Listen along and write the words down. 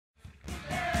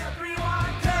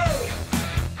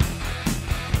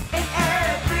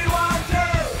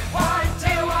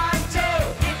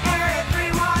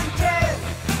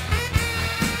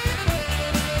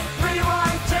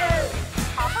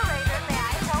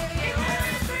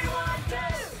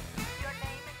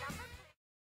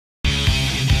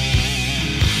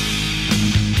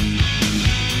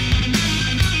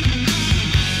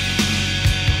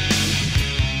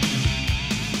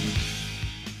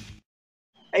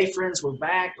Hey friends, we're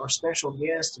back. Our special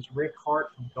guest is Rikk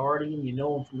Hart from Guardian. You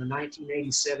know him from the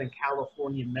 1987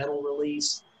 California Metal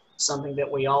release, something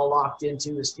that we all locked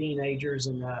into as teenagers,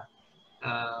 and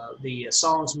the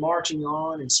songs Marching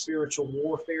On and Spiritual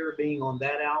Warfare being on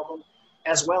that album,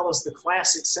 as well as the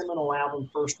classic seminal album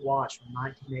First Watch from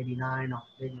 1989 on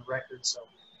Enigma Records. So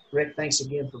Rikk, thanks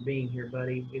again for being here,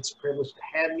 buddy. It's a privilege to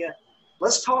have you.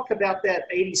 Let's talk about that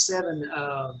 87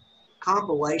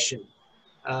 compilation.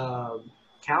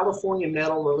 California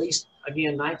Metal, released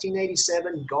again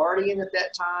 1987. Guardian at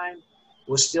that time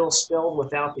was still spelled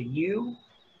without the U,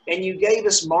 and you gave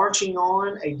us Marching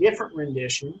On, a different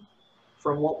rendition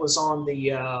from what was on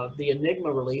the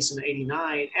Enigma release in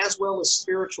 '89, as well as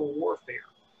Spiritual Warfare.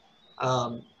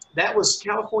 That was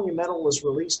California Metal was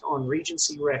released on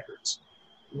Regency Records.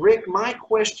 Rikk, my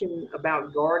question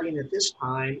about Guardian at this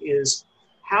time is,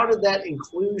 how did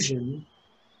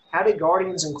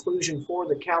Guardian's inclusion for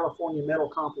the California Metal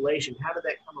compilation, how did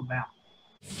that come about?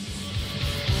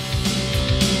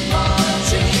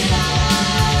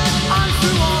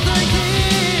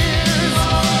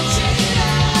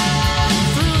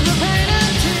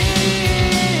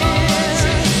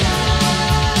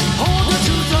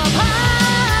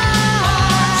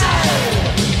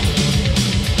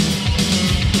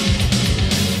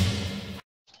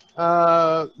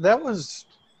 That was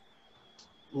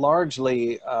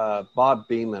largely a Bob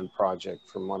Beeman project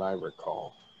from what I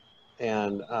recall.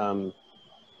 And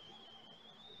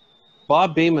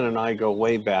Bob Beeman and I go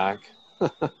way back.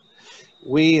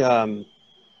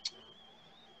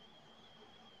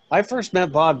 I first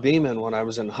met Bob Beeman when I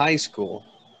was in high school,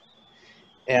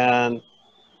 and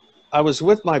I was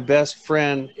with my best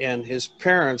friend and his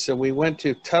parents, and we went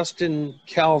to Tustin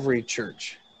Calvary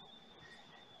Church.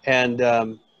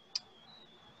 And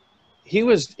he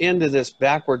was into this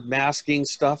backward masking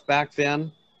stuff back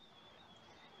then.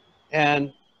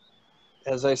 And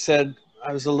as I said,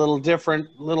 I was a little different,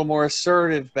 a little more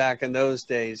assertive back in those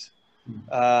days.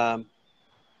 So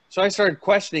I started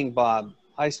questioning Bob.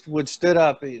 I would stood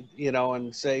up, you know,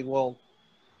 and say, well,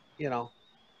 you know,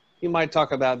 you might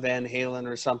talk about Van Halen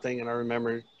or something. And I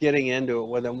remember getting into it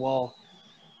with him. Well,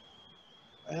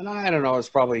 and I don't know, I was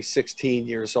probably 16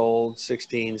 years old,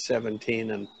 16,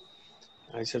 17. And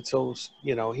I said, so,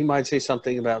 you know, he might say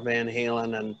something about Van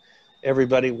Halen and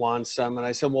everybody wants some. And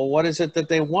I said, well, what is it that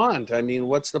they want? I mean,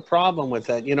 what's the problem with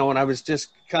that? You know, and I was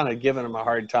just kind of giving him a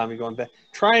hard time, going back,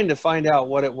 trying to find out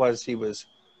what it was he was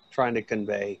trying to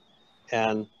convey.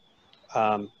 And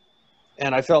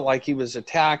I felt like he was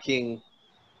attacking,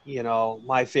 you know,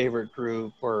 my favorite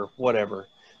group or whatever.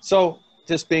 So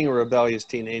just being a rebellious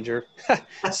teenager.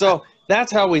 So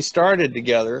that's how we started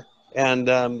together.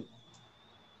 And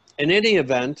in any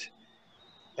event,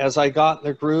 as I got in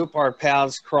the group, our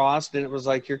paths crossed, and it was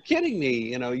like, you're kidding me.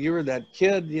 You know, you were that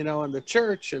kid, you know, in the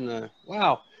church, and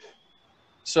wow.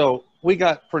 So we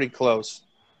got pretty close,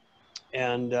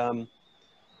 and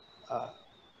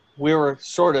we were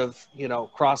sort of, you know,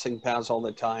 crossing paths all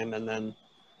the time. And then,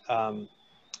 and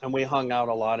we hung out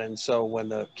a lot. And so when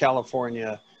the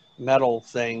California Metal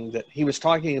thing that he was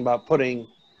talking about putting,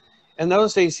 in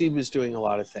those days, he was doing a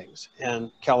lot of things,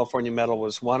 and California Metal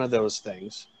was one of those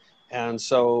things. And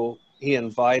so he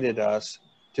invited us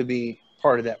to be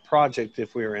part of that project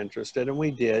if we were interested, and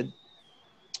we did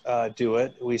do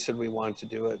it. We said we wanted to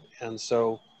do it, and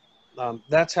so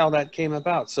that's how that came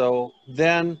about. So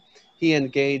then he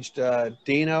engaged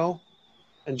Dino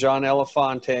and John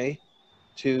Elefante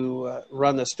to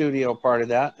run the studio part of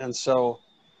that, and so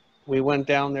we went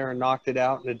down there and knocked it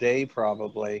out in a day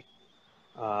probably.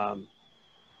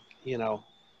 You know,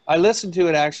 I listened to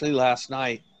it actually last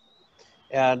night,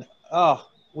 and oh,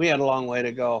 we had a long way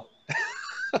to go.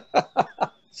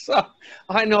 So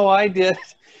I know I did.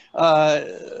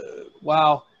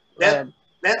 Wow. That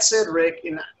said, Rikk,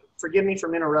 and forgive me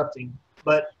from interrupting,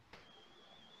 but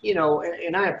you know,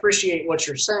 and I appreciate what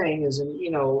you're saying is, and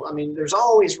you know, I mean, there's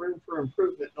always room for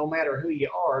improvement no matter who you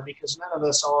are, because none of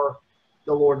us are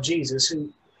the Lord Jesus,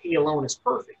 who he alone is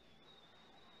perfect.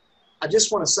 I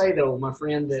just want to say, though, my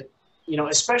friend, that, you know,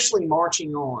 especially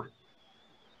Marching On,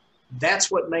 that's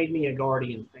what made me a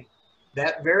Guardian fan.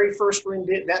 That very first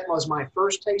rendition, that was my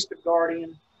first taste of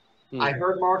Guardian. I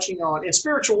heard Marching On, and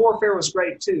Spiritual Warfare was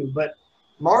great too, but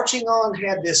Marching On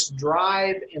had this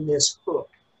drive and this hook,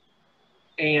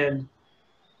 and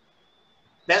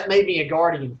that made me a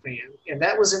Guardian fan. And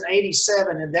that was in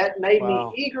 '87, and that made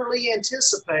me eagerly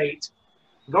anticipate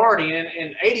Guardian.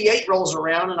 And '88 rolls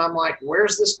around, and I'm like,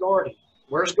 where's this Guardian?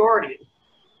 Where's Guardian?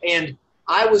 And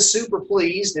I was super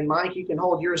pleased, and Mike, you can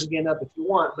hold yours again up if you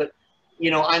want, but you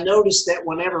know, I noticed that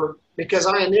whenever, because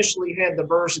I initially had the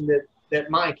version that that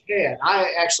Mike had.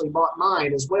 I actually bought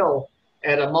mine as well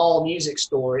at a mall music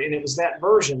store, and it was that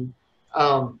version.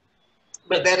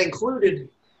 But that included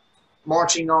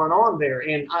Marching On there.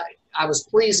 And I was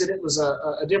pleased that it was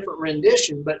a different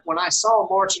rendition. But when I saw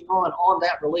Marching On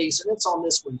that release, and it's on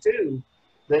this one too,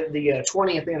 the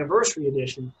 20th anniversary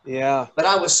edition. Yeah. But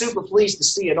I was super pleased to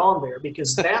see it on there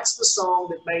because that's the song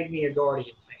that made me a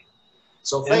Guardian fan.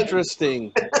 So thank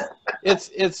Interesting.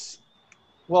 It's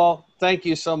well, thank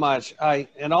you so much.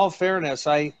 In all fairness,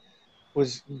 I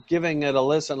was giving it a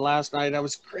listen last night. I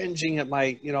was cringing at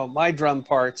my drum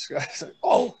parts. I was like,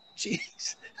 oh,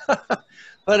 jeez.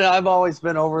 But I've always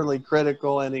been overly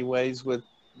critical anyways with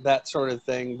that sort of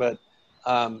thing. But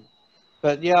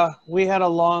yeah, we had a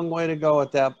long way to go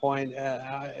at that point.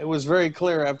 It was very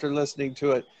clear after listening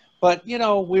to it. But,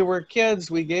 we were kids.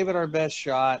 We gave it our best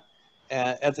shot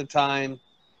at the time.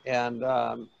 And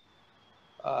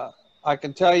I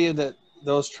can tell you that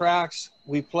those tracks,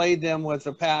 we played them with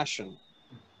a passion.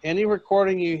 Any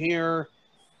recording you hear,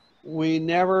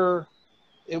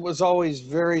 it was always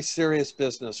very serious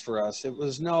business for us. It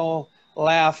was no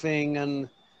laughing and,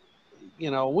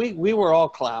 we were all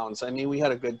clowns. I mean, we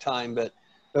had a good time, but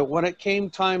when it came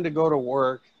time to go to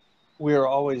work, we were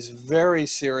always very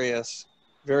serious,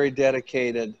 very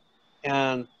dedicated.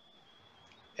 And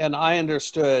I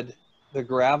understood the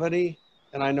gravity,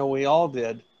 and I know we all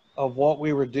did, of what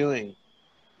we were doing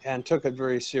and took it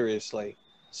very seriously.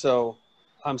 So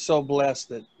I'm so blessed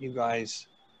that you guys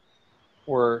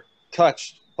were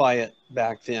touched by it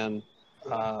back then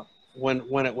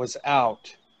when it was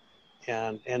out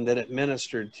and that it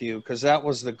ministered to you, because that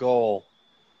was the goal.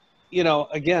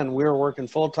 Again, we were working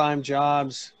full-time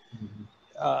jobs,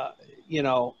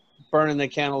 burning the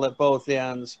candle at both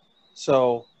ends.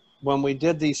 So when we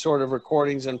did these sort of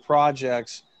recordings and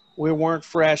projects, we weren't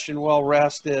fresh and well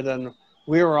rested, and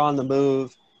we were on the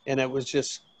move, and it was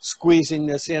just squeezing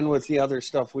this in with the other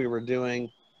stuff we were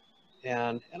doing.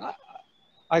 And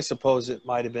I suppose it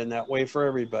might have been that way for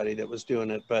everybody that was doing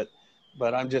it, but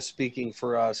I'm just speaking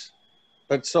for us.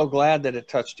 But so glad that it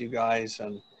touched you guys,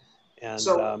 and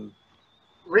so,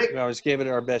 Rick, we always gave it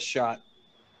our best shot.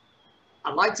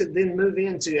 I'd like to then move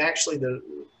into actually the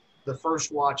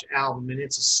First Watch album, and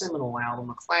it's a seminal album,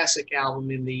 a classic album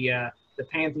in the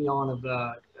pantheon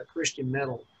of Christian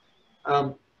metal.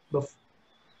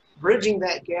 Bridging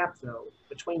that gap, though,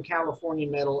 between California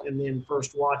metal and then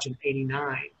First Watch in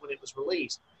 '89 when it was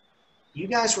released, you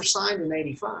guys were signed in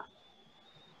 '85,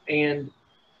 and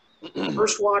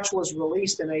First Watch was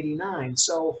released in '89.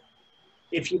 So,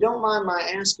 if you don't mind my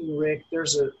asking, Rick,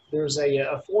 there's a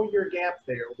 4-year gap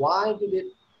there. Why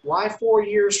 4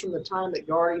 years from the time that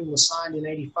Guardian was signed in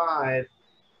 '85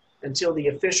 until the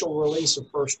official release of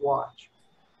First Watch?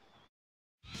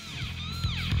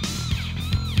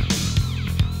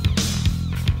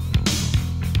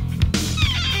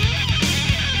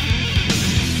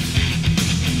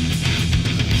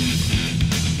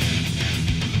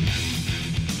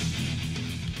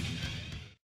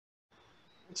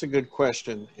 That's a good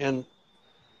question. And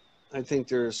I think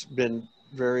there's been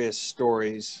various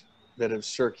stories that have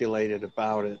circulated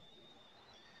about it.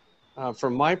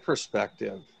 From my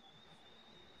perspective,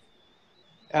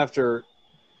 after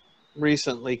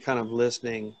recently kind of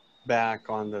listening back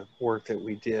on the work that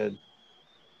we did,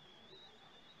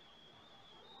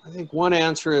 I think one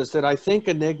answer is that I think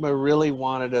Enigma really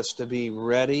wanted us to be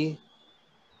ready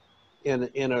in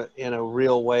a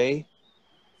real way.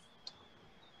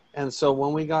 And so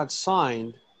when we got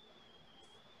signed,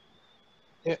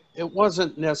 it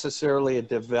wasn't necessarily a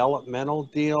developmental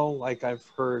deal. Like I've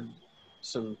heard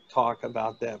some talk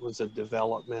about that was a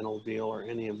developmental deal or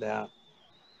any of that.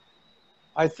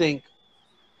 I think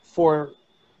for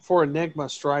Enigma,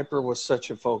 Stryper was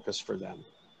such a focus for them.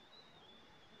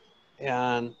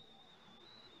 And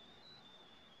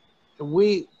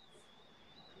you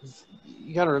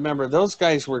got to remember, those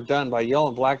guys were done by Yellow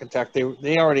and Black Attack.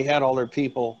 They already had all their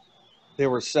people. They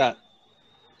were set.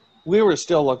 We were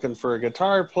still looking for a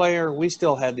guitar player. We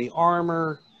still had the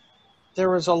armor. There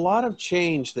was a lot of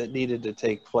change that needed to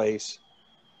take place.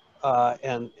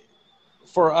 And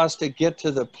for us to get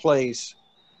to the place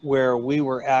where we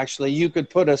were actually, you could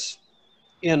put us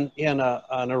in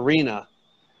an arena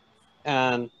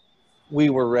and we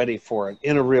were ready for it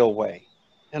in a real way.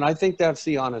 And I think that's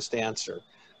the honest answer.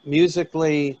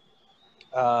 Musically,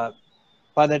 by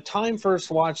the time First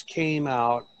Watch came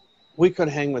out, we could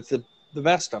hang with the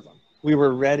best of them. We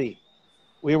were ready.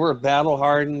 We were battle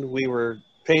hardened. We were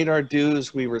paid our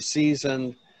dues. We were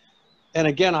seasoned. And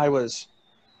again,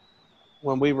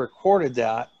 when we recorded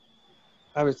that,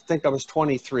 I think I was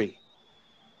 23.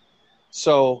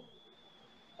 So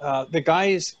the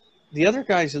guys the other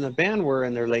guys in the band were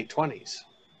in their late 20s.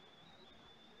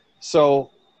 So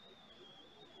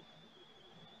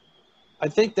I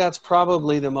think that's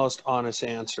probably the most honest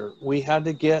answer. We had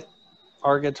to get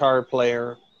our guitar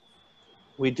player.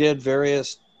 We did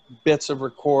various bits of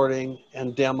recording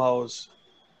and demos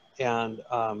and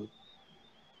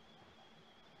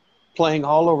playing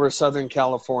all over Southern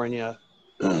California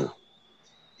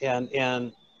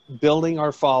and building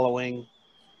our following.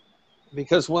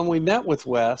 Because when we met with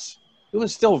Wes, it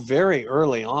was still very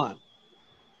early on.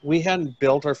 We hadn't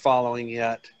built our following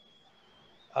yet.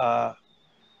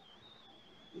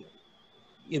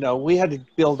 You know, we had to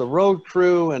build a road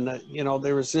crew, and you know,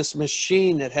 there was this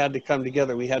machine that had to come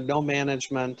together. We had no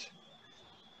management.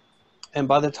 And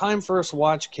by the time First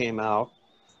Watch came out,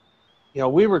 you know,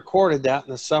 we recorded that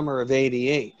in the summer of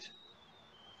 '88.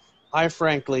 I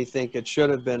frankly think it should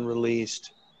have been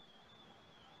released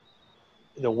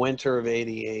the winter of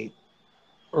 '88,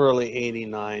 early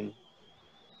 '89.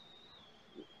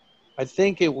 I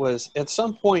think it was at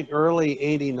some point early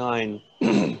 '89.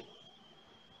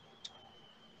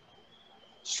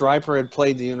 Stryper had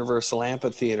played the Universal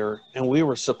Amphitheater, and we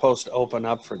were supposed to open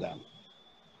up for them.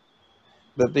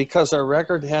 But because our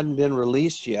record hadn't been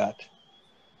released yet,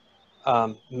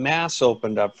 Mass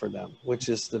opened up for them, which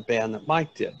is the band that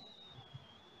Mike did.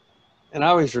 And I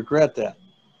always regret that.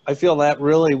 I feel that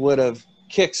really would have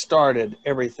kick-started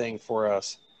everything for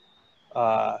us.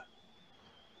 But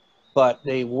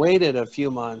they waited a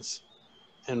few months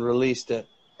and released it,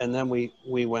 and then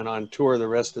we went on tour the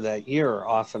rest of that year,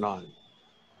 off and on.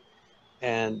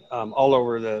 And all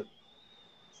over the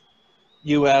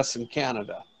US and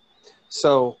Canada.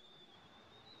 So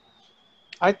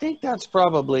I think that's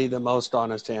probably the most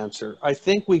honest answer. I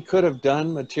think we could have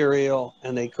done material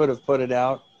and they could have put it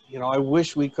out. You know, I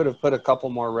wish we could have put a couple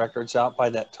more records out by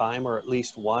that time, or at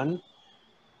least one.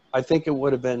 I think it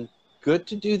would have been good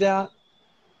to do that.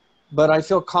 But I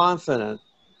feel confident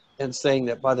in saying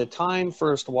that by the time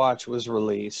First Watch was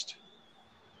released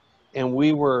and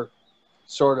we were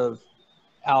sort of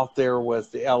out there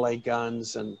with the LA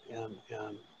Guns and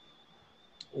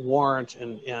Warrant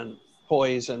and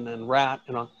Poison and Rat,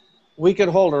 and we could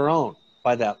hold our own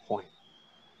by that point.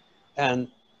 And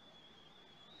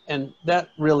that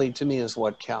really, to me, is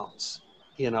what counts,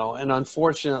 you know. And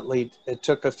unfortunately, it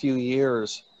took a few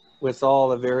years with all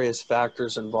the various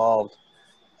factors involved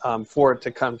for it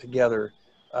to come together.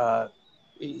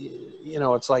 You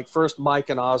know, it's like first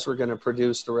Mike and Oz were going to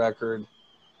produce the record.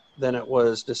 Then it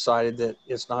was decided that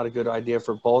it's not a good idea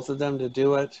for both of them to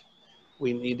do it.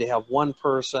 We need to have one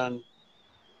person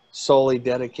solely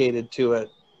dedicated to it.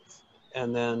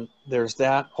 And then there's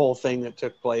that whole thing that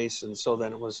took place. And so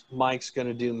then it was Mike's going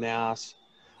to do Mass.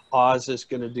 Oz is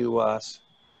going to do us.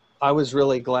 I was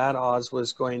really glad Oz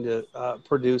was going to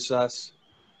produce us.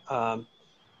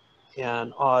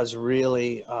 And Oz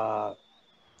really,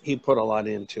 he put a lot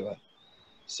into it.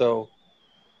 So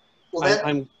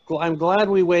well, I'm glad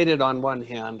we waited on one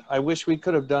hand. I wish we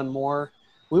could have done more.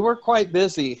 We were quite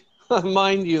busy,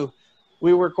 mind you,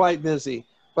 we were quite busy,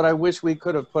 but I wish we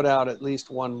could have put out at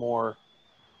least one more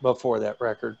before that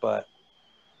record. But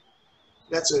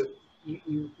that's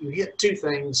you hit two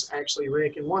things actually,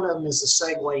 Rick, and one of them is the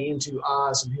segue into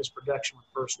Oz and his production with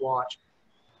First Watch.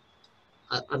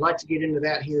 I'd like to get into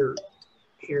that here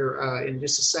in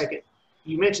just a second.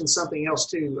 You mentioned something else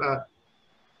too.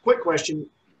 Quick question.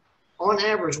 On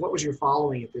average, what was your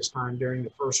following at this time during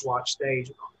the First Watch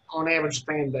stage? On average,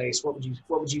 fan base, what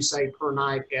would you say per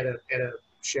night at a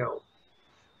show?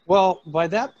 Well, by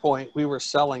that point, we were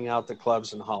selling out the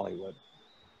clubs in Hollywood.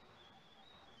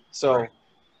 So, right.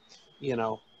 You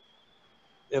know,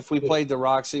 if we played the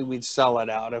Roxy, we'd sell it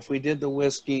out. If we did the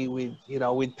Whiskey, we'd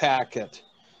pack it.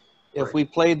 If right. we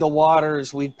played the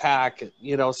Waters, we'd pack it.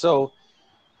 You know, so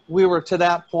we were to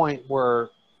that point where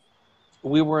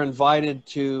we were invited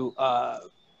to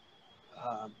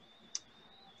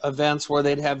events where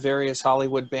they'd have various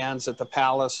Hollywood bands at the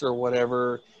Palace or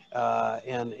whatever,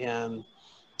 and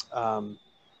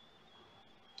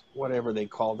whatever they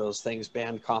call those things,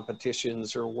 band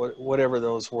competitions or whatever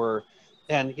those were.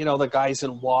 And, you know, the guys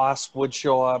in Wasp would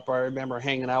show up. I remember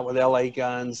hanging out with LA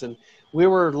Guns, and we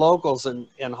were locals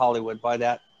in Hollywood by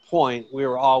that point. We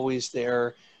were always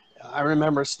there. I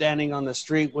remember standing on the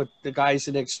street with the guys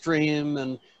at Extreme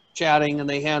and chatting, and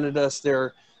they handed us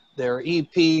their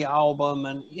EP album,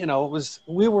 and you know,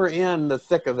 we were in the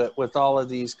thick of it with all of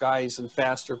these guys and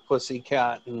Faster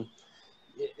Pussycat and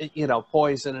you know,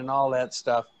 Poison and all that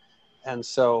stuff. And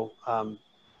so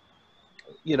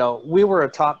you know, we were a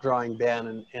top drawing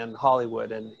band in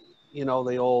Hollywood, and you know,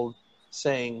 the old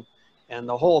saying, and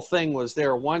the whole thing was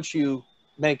there, once you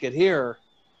make it here,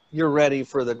 you're ready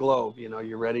for the globe. You know,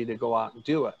 you're ready to go out and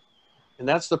do it. And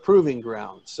that's the proving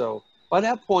ground. So by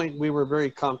that point, we were very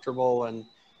comfortable and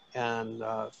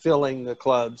filling the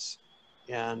clubs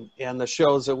and the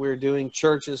shows that we were doing.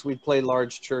 Churches, we'd play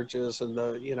large churches, and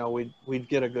we'd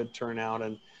get a good turnout.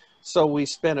 And so we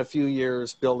spent a few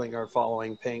years building our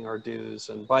following, paying our dues.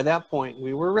 And by that point,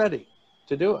 we were ready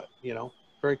to do it, you know,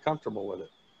 very comfortable with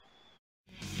it.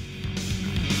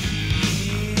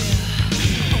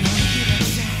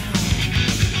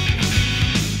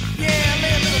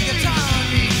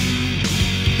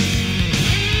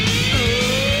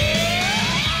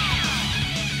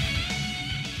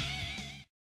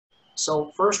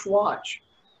 So First Watch,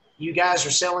 you guys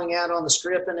are selling out on the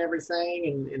Strip and everything,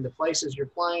 and in the places you're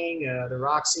playing, the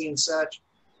Roxy and such.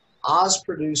 Oz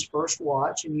produced First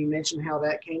Watch, and you mentioned how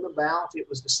that came about. It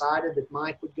was decided that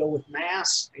Mike would go with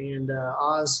Mass and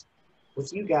Oz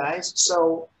with you guys.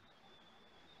 So,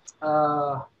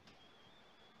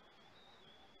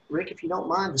 Rick, if you don't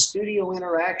mind, the studio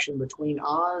interaction between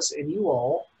Oz and you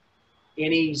all,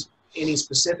 any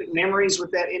specific memories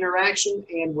with that interaction?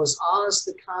 And was Oz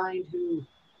the kind who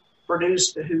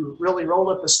really rolled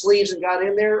up his sleeves and got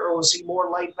in there, or was he more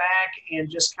laid back and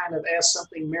just kind of, as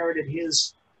something merited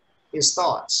his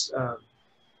thoughts?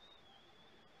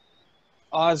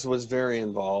 Oz was very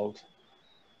involved.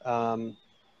 Can't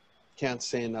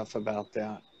say enough about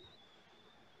that.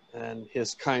 And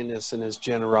his kindness and his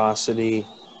generosity,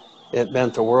 it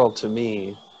meant the world to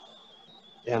me.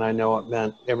 And I know it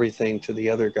meant everything to the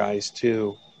other guys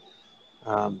too.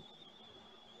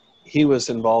 He was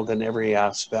involved in every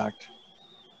aspect.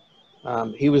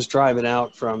 He was driving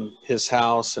out from his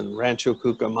house in Rancho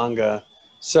Cucamonga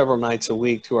several nights a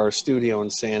week to our studio in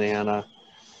Santa Ana.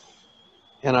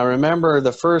 And I remember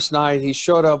the first night he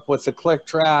showed up with the click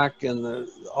track and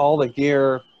all the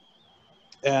gear,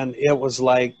 and it was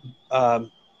like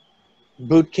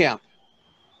boot camp.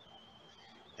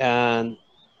 And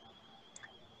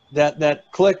that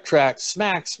click track,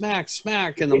 smack, smack,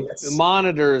 smack, and the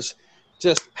monitors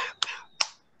just,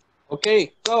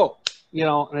 okay, go, you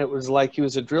know, and it was like he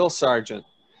was a drill sergeant.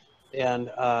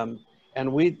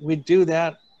 And we'd do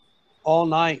that all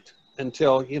night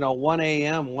until, 1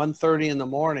 a.m., 1:30 in the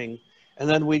morning. And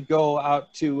then we'd go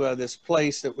out to this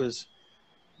place that was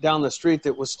down the street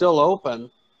that was still open,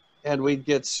 and we'd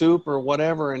get soup or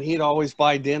whatever, and he'd always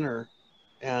buy dinner.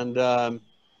 And,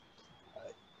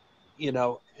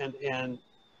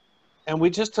 and we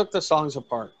just took the songs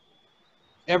apart.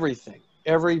 Everything,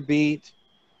 every beat,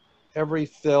 every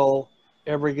fill,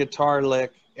 every guitar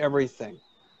lick, everything.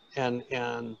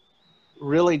 And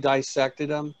really dissected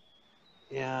them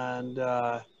and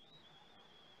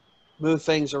moved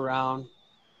things around,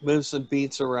 moved some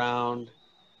beats around,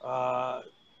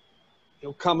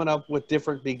 coming up with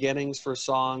different beginnings for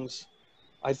songs.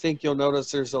 I think you'll notice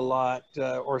there's a lot,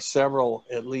 or several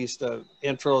at least,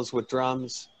 intros with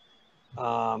drums.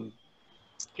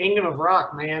 Kingdom of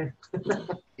Rock, man.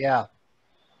 Yeah,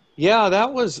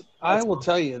 that was, I will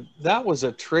tell you, that was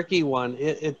a tricky one.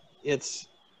 It's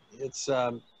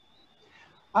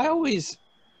I always,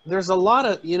 there's a lot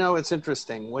of, it's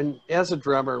interesting as a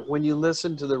drummer, when you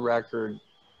listen to the record,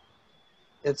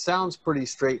 it sounds pretty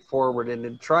straightforward, and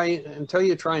until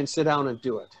you try and sit down and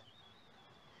do it.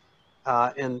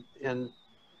 And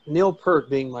Neil Peart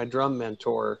being my drum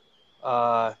mentor,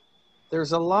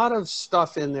 there's a lot of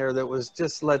stuff in there that was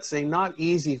just, let's say, not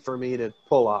easy for me to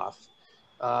pull off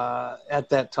at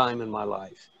that time in my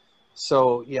life.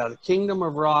 So yeah, the Kingdom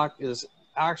of Rock is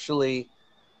actually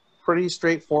pretty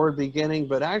straightforward beginning,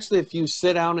 but actually if you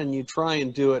sit down and you try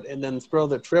and do it and then throw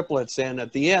the triplets in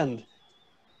at the end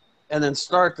and then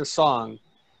start the song,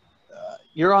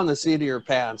 you're on the seat of your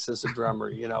pants as a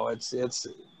drummer.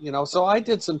 So I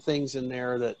did some things in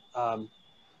there that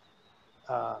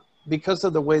because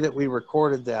of the way that we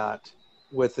recorded that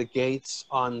with the gates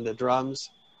on the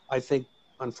drums, I think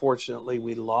unfortunately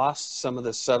we lost some of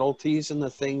the subtleties in the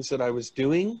things that I was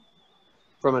doing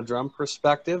from a drum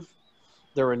perspective.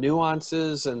 There were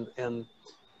nuances and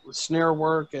snare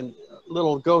work and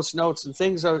little ghost notes and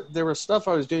things. There was stuff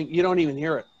I was doing, you don't even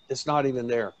hear it. It's not even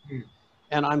there.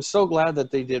 And I'm so glad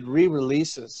that they did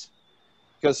re-releases,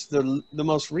 because the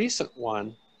most recent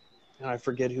one, and I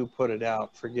forget who put it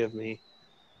out, forgive me,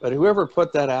 but whoever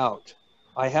put that out,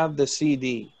 I have the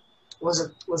CD. Was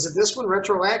it this one,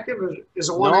 retroactive, or is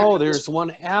it one? No, there's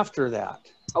one after that.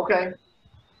 Okay.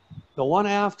 The one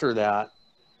after that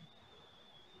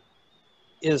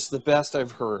is the best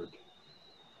I've heard.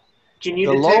 Can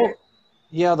you detect?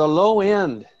 The low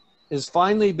end has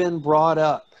finally been brought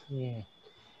up. Yeah.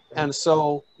 And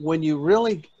so when you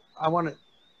really, I want to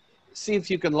see if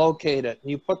you can locate it, and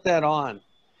you put that on,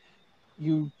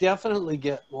 you definitely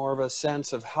get more of a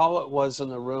sense of how it was in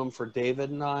the room for David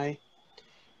and I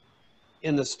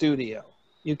in the studio.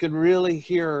 You could really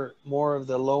hear more of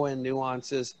the low end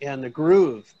nuances and the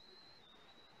groove.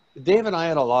 Dave and I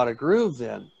had a lot of groove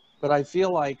then, but I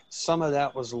feel like some of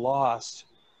that was lost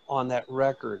on that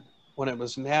record when it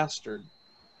was mastered.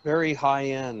 Very high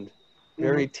end,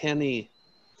 very tinny,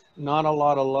 not a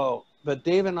lot of low. But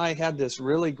Dave and I had this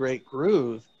really great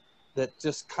groove that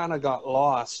just kind of got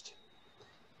lost,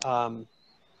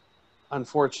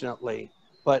 unfortunately.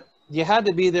 But you had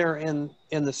to be there in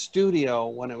the studio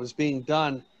when it was being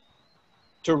done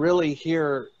to really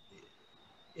hear.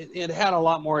 It had a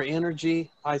lot more energy,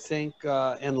 I think,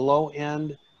 and low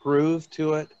end groove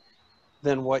to it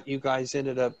than what you guys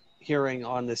ended up hearing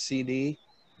on the CD.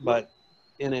 But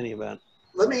in any event,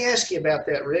 let me ask you about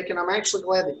that, Rick, and I'm actually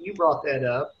glad that you brought that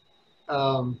up.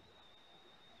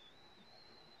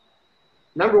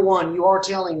 Number one, you are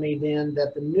telling me then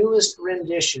that the newest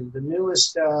rendition, the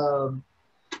newest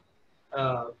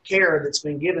care that's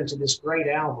been given to this great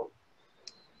album,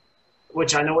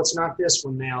 which I know it's not this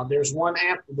one now, there's one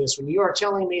after this one. You are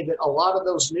telling me that a lot of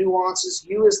those nuances,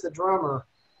 you as the drummer,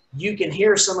 you can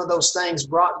hear some of those things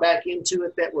brought back into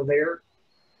it that were there?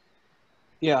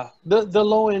 Yeah, the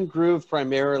low end groove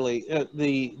primarily.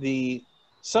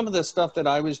 Some of the stuff that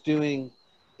I was doing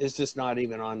is just not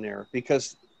even on there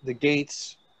because the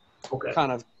Gates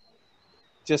kind of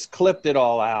just clipped it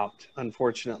all out,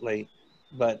 unfortunately.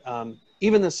 But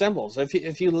even the cymbals,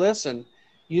 if you listen,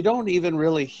 you don't even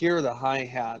really hear the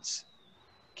hi-hats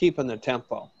keeping the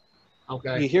tempo.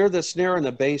 Okay. You hear the snare and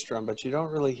the bass drum, but you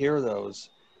don't really hear those.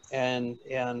 And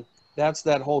that's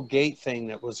that whole gate thing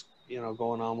that was,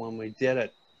 going on when we did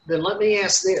it. Then let me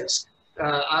ask this.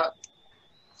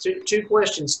 Two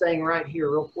questions staying right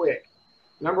here real quick.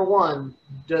 Number one,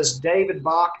 does David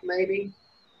Bach maybe?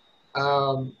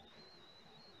 I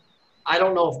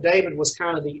don't know if David was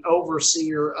kind of the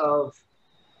overseer of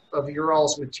your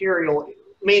all's material,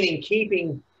 meaning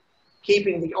keeping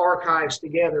the archives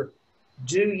together.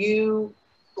 Do you,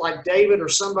 like David or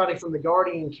somebody from the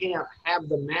Guardian camp, have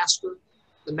the master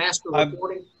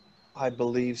recording? I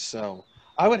believe so.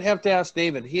 I would have to ask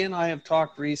David. He and I have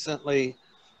talked recently,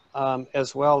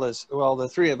 as well as, the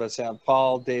three of us have.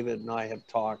 Paul, David, and I have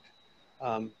talked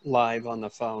live on the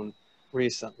phone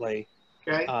recently.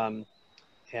 Okay. I'm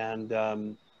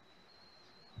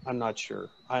not sure.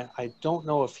 I don't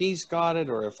know if he's got it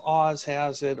or if Oz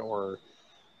has it or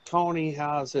Tony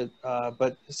has it,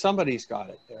 but somebody's got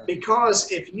it there.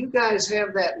 Because if you guys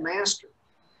have that master,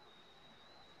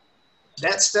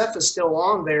 that stuff is still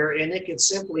on there, and it could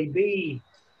simply be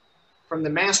from the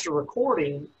master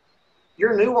recording.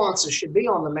 Your nuances should be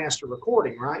on the master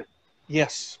recording, right?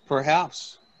 Yes,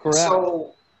 perhaps. Correct.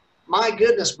 So, my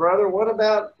goodness, brother, what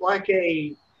about like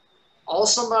all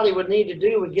somebody would need to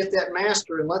do would get that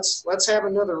master, and let's have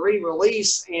another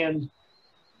re-release and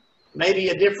maybe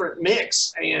a different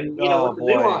mix, and with the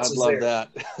nuances I'd love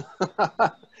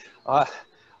that.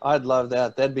 I'd love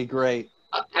that. That'd be great.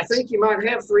 I think you might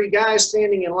have three guys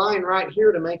standing in line right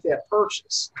here to make that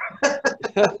purchase of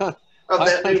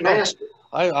that new master.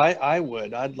 I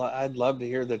would. I'd love to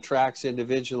hear the tracks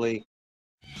individually.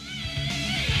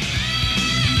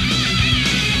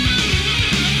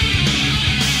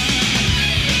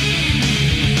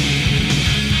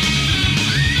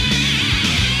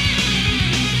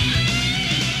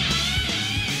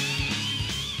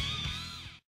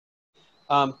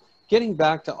 Getting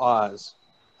back to Oz,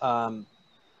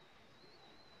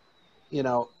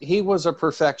 he was a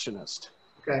perfectionist.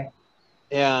 Okay.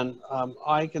 And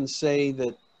I can say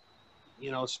that,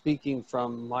 speaking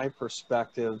from my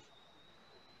perspective,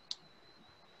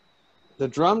 the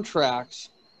drum tracks,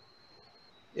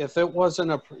 if it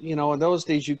wasn't in those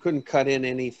days, you couldn't cut in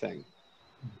anything.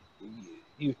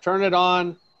 You turn it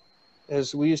on,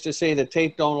 as we used to say, the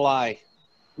tape don't lie.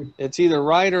 It's either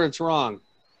right or it's wrong.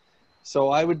 So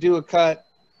I would do a cut,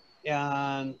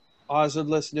 and Oz would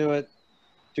listen to it,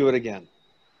 do it again,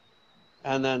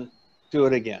 and then do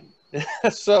it again.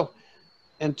 So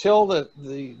until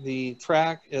the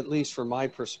track, at least from my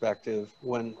perspective,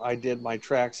 when I did my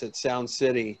tracks at Sound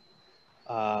City,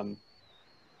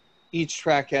 each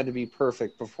track had to be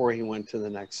perfect before he went to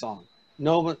the next song.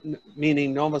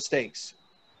 Meaning no mistakes.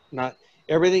 Not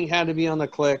everything had to be on the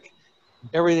click.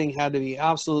 Everything had to be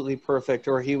absolutely perfect,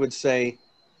 or he would say,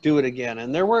 do it again.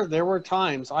 And there were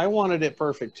times I wanted it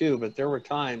perfect too, but there were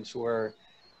times where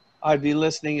I'd be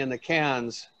listening in the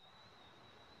cans,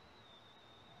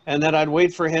 and then I'd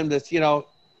wait for him to,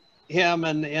 him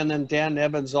and then Dan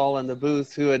Evans all in the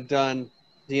booth, who had done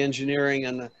the engineering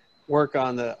and the work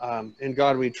on the In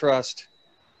God We Trust,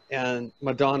 and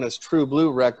Madonna's True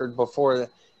Blue record before that.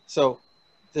 So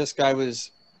this guy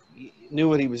knew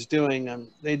what he was doing, and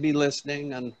they'd be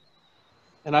listening, and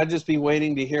I'd just be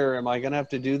waiting to hear, am I going to have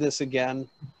to do this again,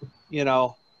 you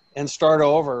know, and start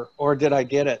over, or did I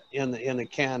get it in the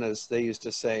can, as they used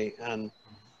to say, and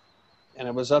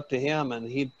it was up to him, and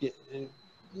he'd get,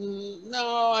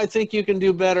 no, I think you can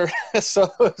do better. So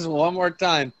it was one more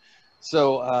time.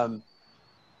 So,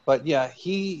 but yeah,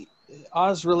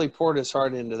 Oz really poured his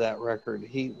heart into that record.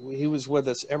 He was with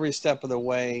us every step of the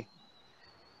way.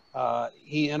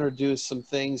 He introduced some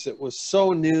things that was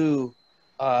so new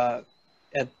at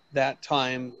that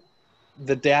time,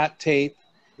 the DAT tape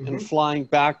and flying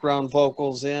background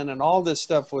vocals in, and all this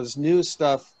stuff was new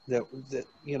stuff that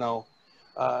you know,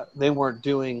 they weren't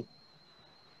doing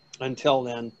until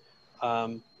then.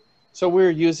 So we were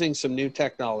using some new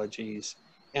technologies,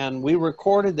 and we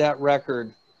recorded that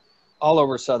record all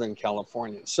over Southern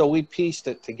California. So we pieced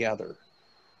it together.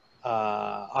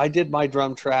 I did my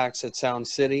drum tracks at Sound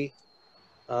City.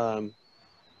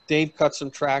 Dave cut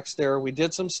some tracks there. We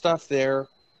did some stuff there.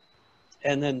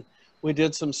 And then we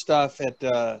did some stuff at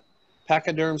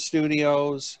Pachyderm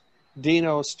Studios,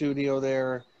 Dino's studio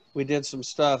there. We did some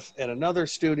stuff at another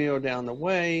studio down the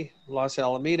way, Los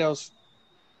Alamitos.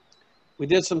 We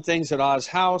did some things at Oz's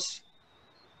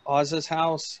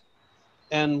house,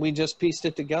 and we just pieced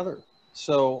it together.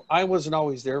 So I wasn't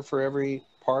always there for every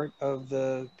part of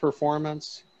the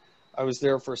performance. I was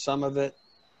there for some of it.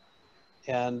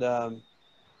 And,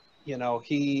 you know,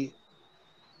 he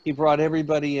brought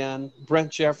everybody in.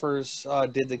 Brent Jeffers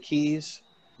did the keys.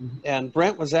 And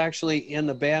Brent was actually in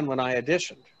the band when I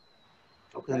auditioned.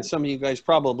 Okay. And some of you guys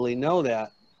probably know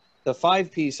that. The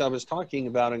 5-piece I was talking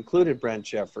about included Brent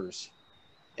Jeffers.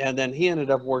 And then he ended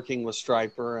up working with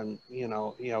Stryper, and you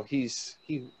know,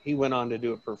 he went on to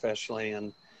do it professionally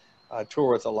and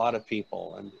tour with a lot of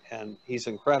people, and he's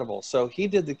incredible. So he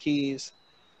did the keys,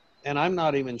 and I'm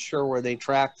not even sure where they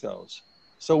tracked those.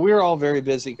 So we were all very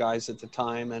busy guys at the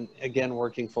time, and again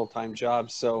working full-time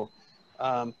jobs. So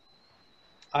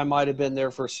I might have been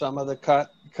there for some of the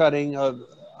cutting of.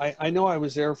 I know I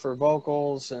was there for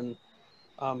vocals and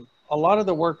a lot of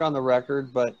the work on the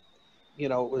record, but you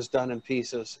know, it was done in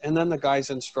pieces. And then the guys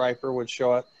in Stryper would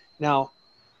show up. Now,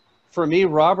 for me,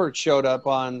 Robert showed up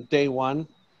on day one.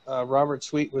 Robert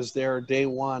Sweet was there day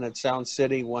one at Sound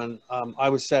City when I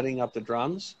was setting up the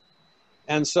drums.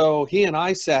 And so he and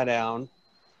I sat down,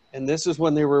 and this is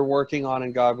when they were working on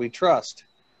In God We Trust,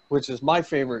 which is my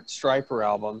favorite Stryper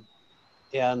album.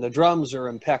 And the drums are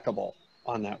impeccable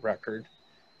on that record.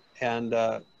 And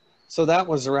so that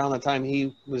was around the time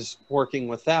he was working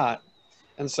with that.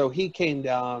 And so he came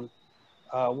down,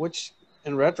 which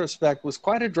in retrospect was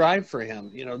quite a drive for him.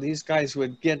 You know, these guys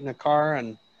would get in a car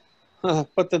and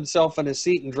put themselves in a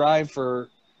seat and drive for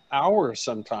hours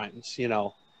sometimes, you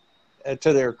know,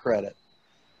 to their credit.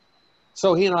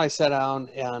 So he and I sat down,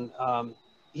 and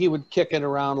he would kick it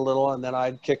around a little, and then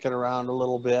I'd kick it around a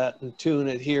little bit and tune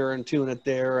it here and tune it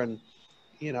there. And,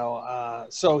 you know,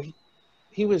 so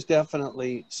he was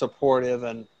definitely supportive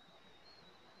and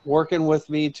working with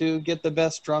me to get the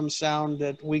best drum sound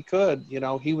that we could. You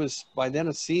know, he was by then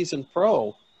a seasoned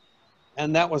pro,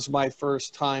 and that was my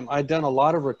first time. I'd done a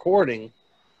lot of recording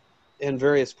in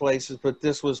various places, but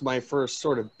this was my first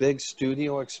sort of big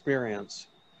studio experience.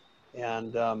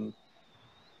 And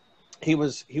he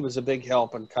was a big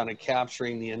help in kind of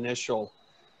capturing the initial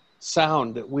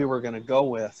sound that we were going to go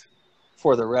with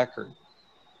for the record.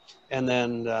 And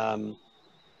then,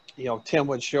 you know, Tim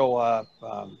would show up,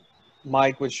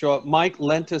 Mike would show up. Mike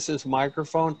lent us his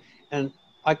microphone, and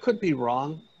I could be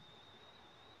wrong.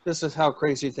 This is how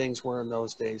crazy things were in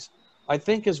those days. I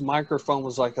think his microphone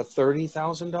was like a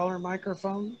 $30,000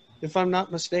 microphone, if I'm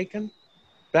not mistaken,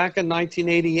 back in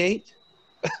 1988.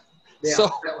 Yeah,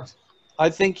 so I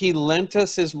think he lent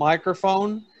us his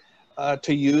microphone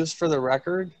to use for the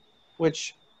record,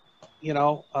 which, you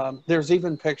know, there's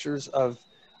even pictures of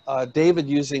David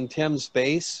using Tim's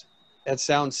bass at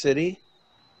Sound City,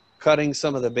 cutting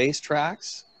some of the bass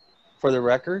tracks for the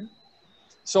record.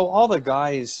 So all the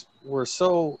guys were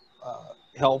so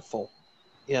helpful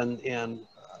and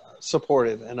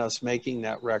supportive in us making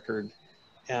that record,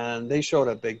 and they showed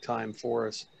up big time for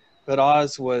us. But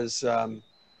Oz was,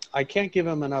 I can't give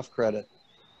him enough credit.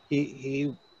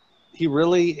 He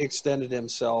really extended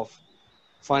himself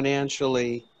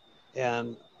financially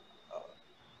and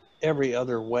every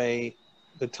other way.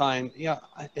 The time, yeah,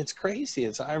 it's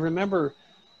crazy. I remember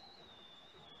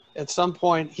at some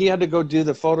point he had to go do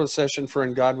the photo session for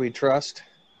In God We Trust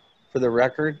for the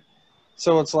record.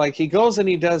 So it's like he goes and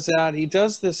he does that. He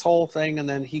does this whole thing, and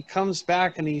then he comes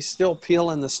back and he's still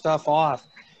peeling the stuff off.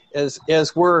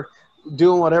 as we're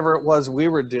doing whatever it was we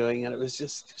were doing, and it was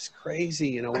just crazy,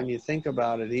 you know, when you think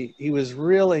about it. He was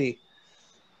really,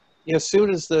 you know, as soon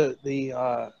as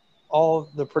the all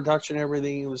the production,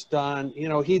 everything was done, you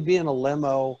know, he'd be in a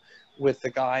limo with the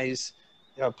guys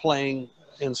playing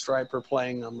in Stryper,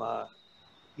 playing them,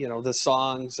 you know, the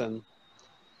songs. And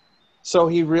so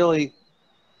he really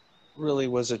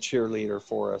was a cheerleader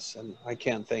for us. And I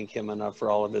can't thank him enough for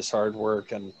all of his hard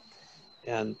work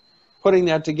and putting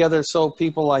that together so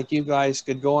people like you guys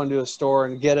could go into a store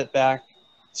and get it back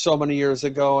so many years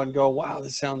ago and go, wow,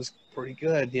 this sounds pretty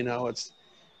good. You know, it's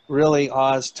really,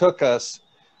 Oz took us,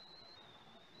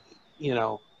 you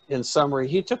know, in summary,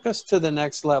 he took us to the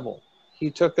next level. He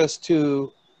took us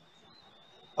to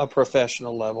a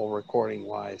professional level recording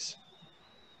wise.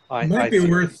 It might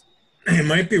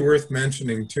be worth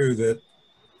mentioning too that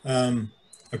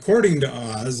according to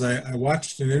Oz, I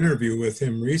watched an interview with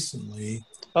him recently.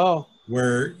 Oh.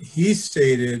 Where he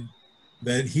stated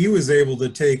that he was able to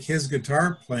take his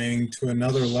guitar playing to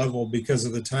another level because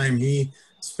of the time he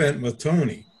spent with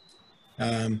Tony.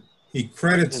 He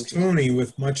credits Tony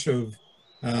with much of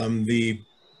the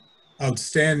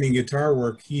outstanding guitar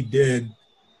work he did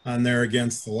on their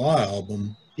Against the Law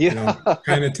album. Yeah. You know,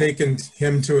 kind of taken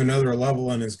him to another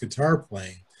level in his guitar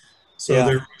playing. So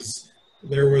yeah.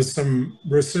 there was some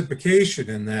reciprocation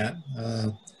in that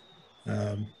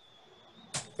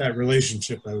that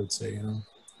relationship, I would say, you know.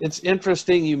 It's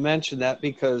interesting you mentioned that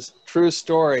because true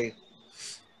story,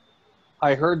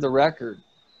 I heard the record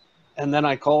and then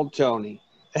I called Tony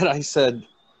and I said,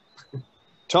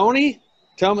 Tony,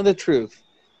 tell me the truth.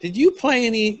 Did you play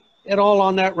any at all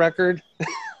on that record?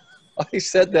 I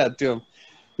said that to him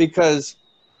because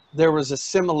there was a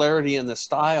similarity in the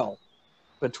style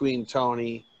between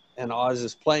Tony and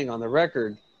Oz's playing on the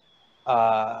record.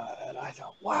 And I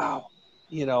thought, wow.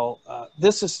 You know,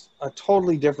 this is a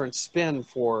totally different spin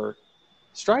for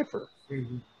Stryper,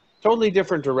 totally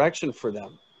different direction for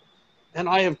them. And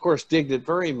I, of course, digged it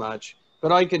very much,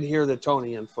 but I could hear the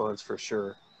Tony influence for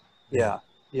sure. Yeah,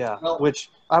 yeah, well, which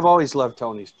I've always loved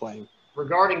Tony's playing.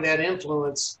 Regarding that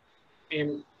influence,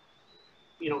 and,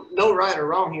 you know, no right or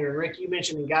wrong here, and Rick, you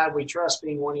mentioned In God We Trust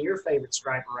being one of your favorite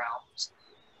Stryper albums.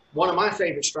 One of my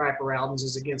favorite Stryper albums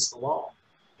is Against the Law.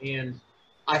 And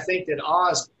I think that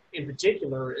Oz, in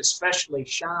particular, especially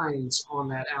shines on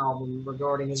that album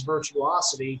regarding his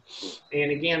virtuosity.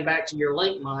 And again, back to your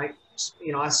link, Mike,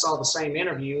 you know, I saw the same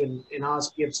interview, and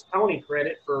Oz gives Tony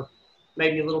credit for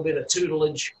maybe a little bit of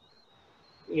tutelage,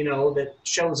 you know, that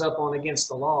shows up on Against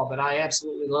the Law. But I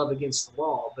absolutely love Against the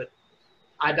Law. But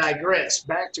I digress.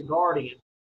 Back to Guardian.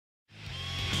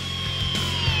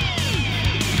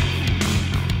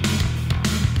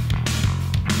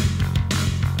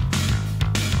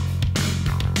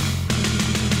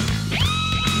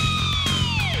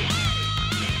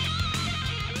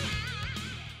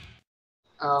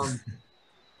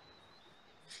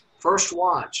 First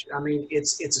Watch. I mean,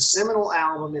 it's a seminal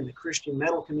album in the Christian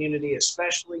metal community,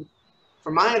 especially,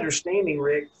 from my understanding,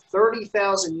 Rick,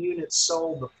 30,000 units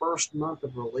sold the first month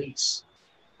of release.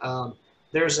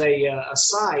 There's a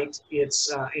site,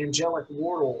 it's Angelic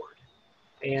Warlord,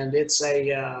 and it's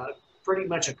a pretty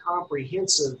much a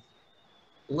comprehensive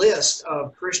list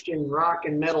of Christian rock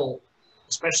and metal,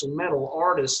 especially metal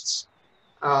artists.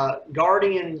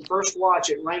 Guardian First Watch,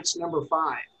 it ranks number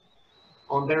 5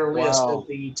 on their list of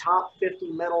the top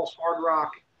 50 metal, hard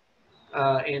rock,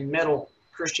 and metal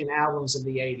Christian albums of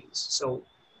the 80s. So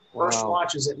First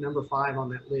Watch is at number 5 on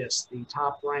that list, the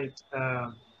top ranked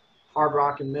hard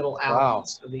rock and metal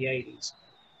albums of the 80s.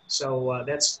 So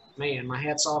that's, man, my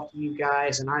hat's off to you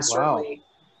guys. And I certainly,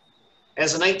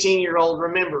 as an 18-year-old,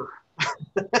 remember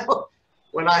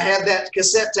when I had that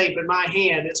cassette tape in my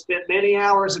hand, it spent many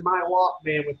hours in my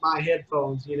Walkman with my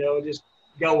headphones, you know, just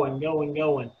going.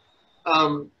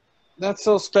 That's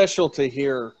so special to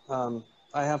hear.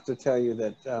 I have to tell you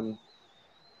that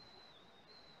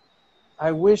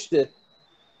I wish that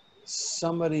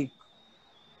somebody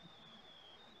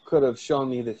could have shown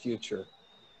me the future,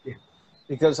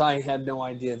 because I had no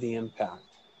idea the impact.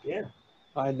 Yeah,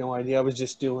 I had no idea. I was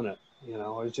just doing it. You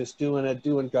know, I was just doing it,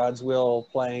 doing God's will,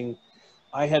 playing.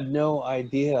 I had no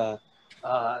idea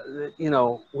that, you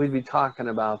know, we'd be talking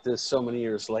about this so many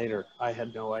years later. I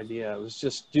had no idea. I was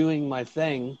just doing my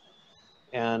thing,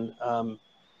 and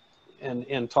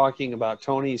talking about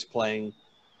Tony's playing.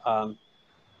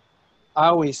 I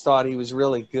always thought he was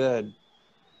really good.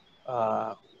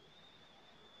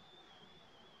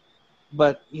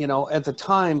 But, you know, at the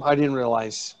time, I didn't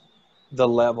realize the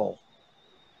level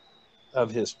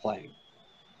of his playing.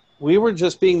 We were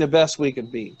just being the best we could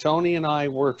be. Tony and I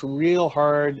worked real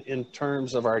hard in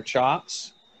terms of our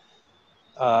chops,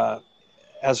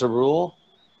 as a rule,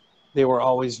 they were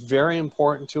always very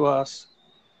important to us,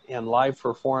 and live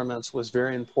performance was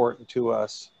very important to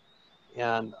us.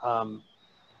 And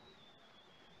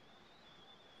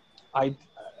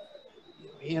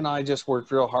he and I just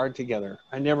worked real hard together.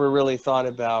 I never really thought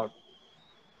about,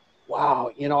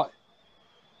 wow, you know,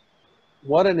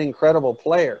 what an incredible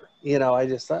player. You know, I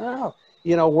just thought, oh,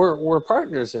 you know, we're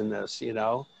partners in this, you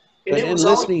know. And but it in was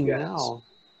all listening you guys. now,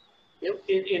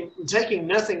 in taking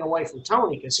nothing away from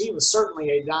Tony, because he was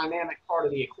certainly a dynamic part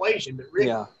of the equation, but Rick,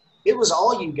 yeah, it was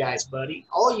all you guys, buddy.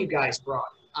 All you guys brought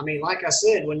it. I mean, like I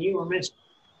said, when you were mentioning,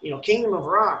 you know, Kingdom of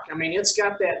Rock, I mean, it's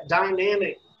got that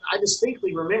dynamic. I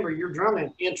distinctly remember your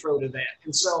drumming intro to that.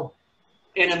 And so,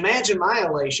 and imagine my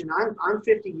elation. I'm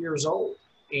 50 years old,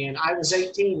 and I was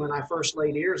 18 when I first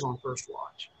laid ears on First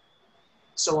Watch.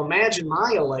 So imagine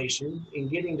my elation in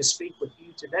getting to speak with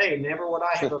you today. Never would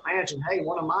I have imagined, hey,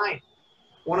 one of my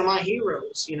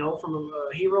heroes, you know, from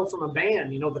a hero from a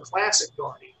band, you know, the classic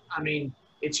Guardian. I mean,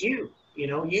 it's you, you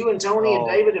know, you and Tony and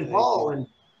David and Paul, and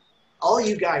all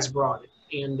you guys brought it.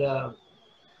 And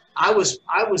I was,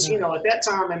 you know, at that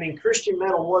time, I mean, Christian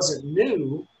metal wasn't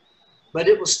new, but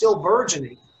it was still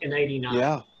burgeoning in '89.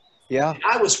 yeah, yeah. And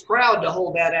I was proud to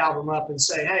hold that album up and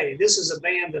say, hey, this is a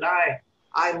band that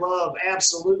I love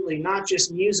absolutely, not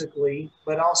just musically,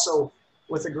 but also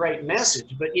with a great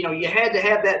message. But, you know, you had to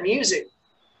have that music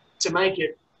to make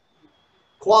it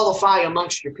qualify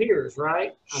amongst your peers,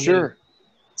 right? Sure.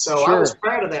 So I was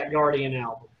proud of that Guardian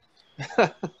album.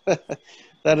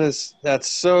 That's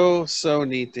so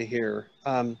neat to hear.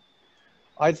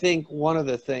 I think one of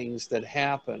the things that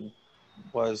happened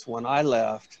was when I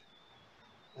left,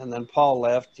 and then Paul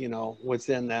left, you know,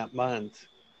 within that month,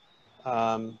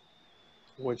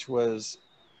 which was,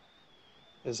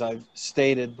 as I've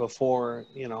stated before,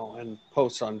 you know, and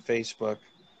posts on Facebook,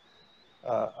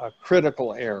 a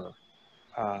critical error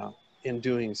in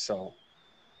doing so.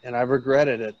 And I've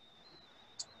regretted it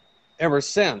ever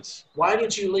since. Why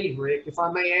did you leave, Rick, if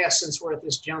I may ask, since we're at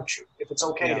this juncture, if it's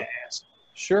okay to ask?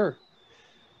 Sure.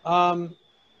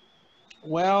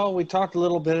 Well, we talked a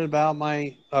little bit about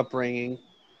my upbringing,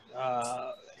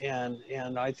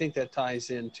 and I think that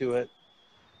ties into it.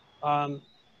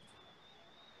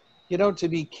 You know, to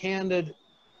be candid,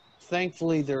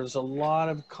 thankfully, there's a lot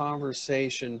of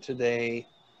conversation today.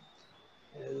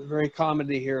 It's very common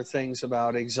to hear things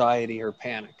about anxiety or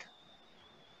panic.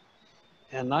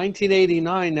 In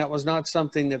 1989, that was not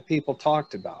something that people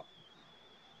talked about,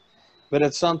 but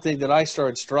it's something that I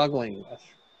started struggling with.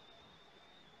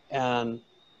 And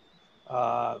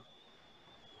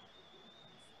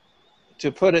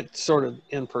to put it sort of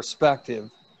in perspective,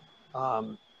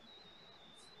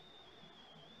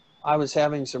 I was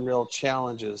having some real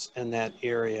challenges in that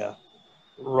area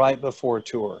right before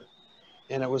tour.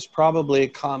 And it was probably a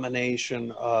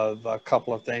combination of a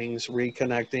couple of things: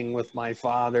 reconnecting with my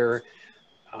father,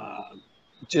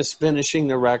 just finishing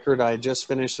the record. I had just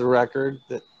finished the record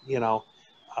that, you know,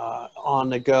 on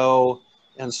the go.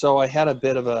 And so I had a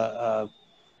bit of a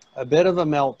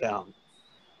meltdown.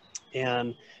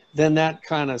 And then that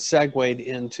kind of segued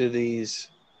into these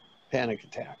panic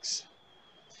attacks.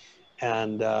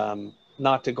 And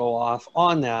not to go off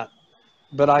on that,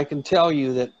 but I can tell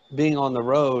you that being on the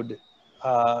road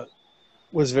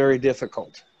was very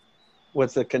difficult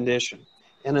with the condition.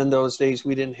 And in those days,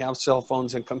 we didn't have cell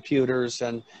phones and computers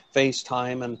and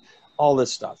FaceTime and all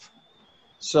this stuff.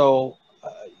 So,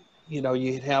 you know,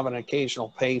 you'd have an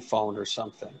occasional pay phone or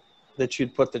something that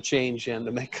you'd put the change in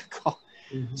to make a call.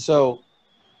 Mm-hmm. So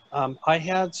I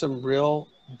had some real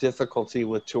difficulty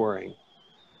with touring,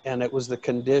 and it was the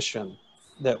condition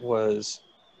that was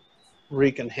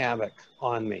wreaking havoc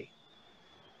on me.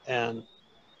 And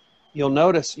you'll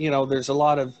notice, you know, there's a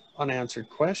lot of unanswered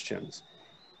questions.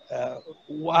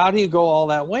 How do you go all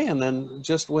that way? And then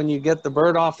just when you get the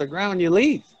bird off the ground, you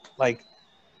leave. Like,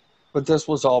 but this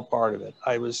was all part of it.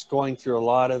 I was going through a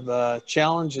lot of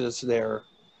challenges there,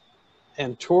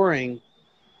 and touring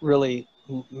really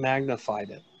magnified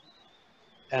it.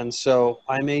 And so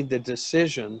I made the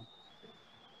decision,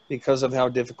 because of how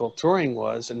difficult touring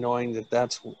was and knowing that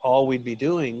that's all we'd be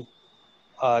doing,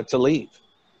 to leave,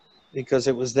 because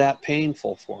it was that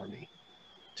painful for me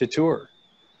to tour.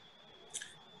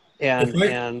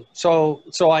 And so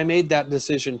I made that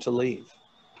decision to leave.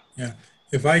 Yeah.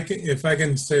 If I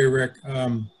can say, Rick,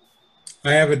 I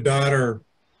have a daughter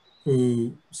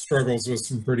who struggles with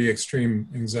some pretty extreme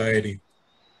anxiety.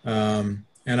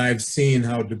 And I've seen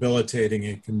how debilitating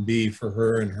it can be for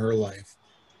her in her life.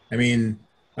 I mean,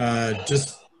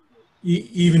 just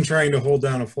even trying to hold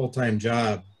down a full-time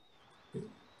job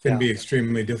can be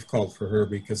extremely difficult for her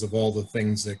because of all the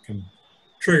things that can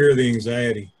trigger the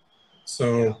anxiety.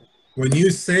 So when you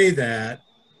say that,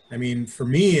 I mean, for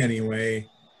me anyway,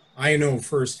 I know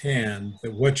firsthand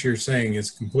that what you're saying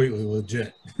is completely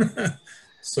legit.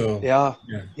 So Yeah,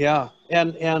 yeah. yeah,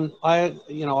 and I,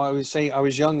 you know, I always say I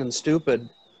was young and stupid,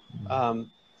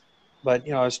 but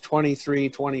you know, I was 23,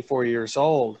 24 years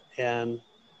old, and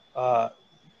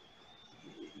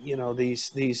you know,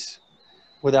 these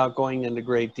without going into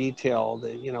great detail,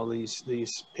 that you know,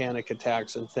 these panic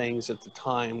attacks and things at the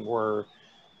time were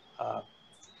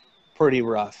pretty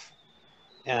rough,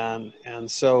 and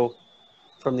so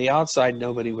from the outside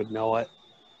nobody would know it,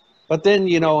 but then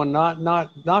you know, and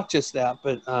not just that,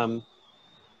 but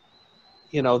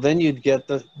you know, then you'd get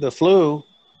the flu,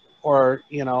 or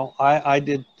you know,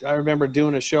 I remember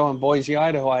doing a show in Boise,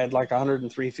 Idaho. I had like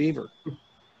 103 fever,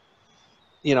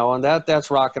 you know, and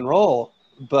that's rock and roll.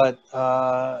 But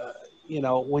you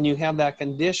know, when you have that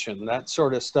condition, that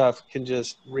sort of stuff can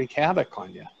just wreak havoc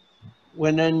on you.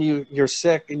 When then you're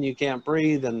sick and you can't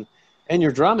breathe, and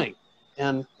you're drumming.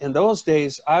 And in those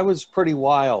days, I was pretty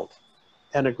wild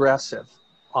and aggressive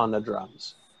on the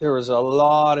drums. There was a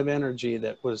lot of energy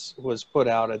that was put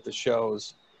out at the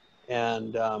shows,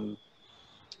 and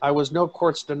I was no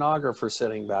court stenographer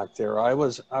sitting back there. I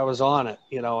was on it,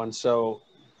 you know, and so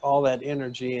all that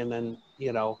energy, and then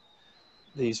you know,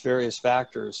 these various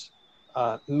factors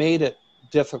made it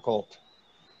difficult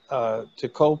to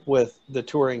cope with the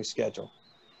touring schedule,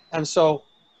 and so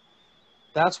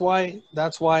that's why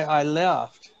I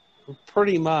left.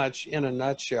 Pretty much in a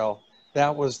nutshell,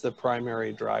 that was the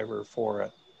primary driver for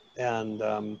it,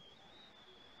 and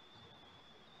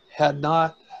had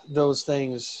not those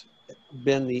things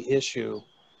been the issue,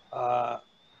 uh,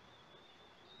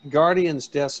 Guardian's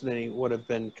destiny would have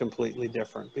been completely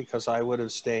different, because I would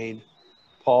have stayed,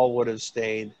 Paul would have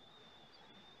stayed,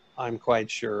 I'm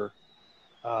quite sure,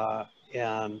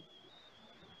 and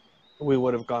we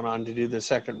would have gone on to do the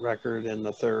second record and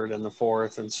the third and the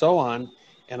fourth and so on,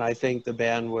 and I think the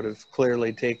band would have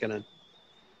clearly taken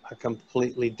a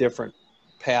completely different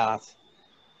path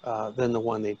than the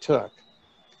one they took,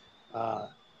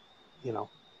 you know.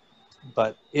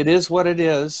 But it is what it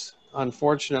is,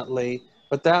 unfortunately.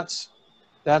 But that's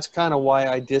kind of why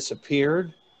I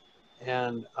disappeared,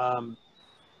 and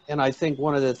I think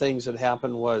one of the things that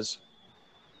happened was,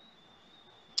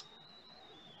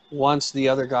 once the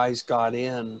other guys got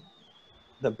in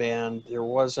the band, there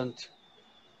wasn't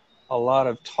a lot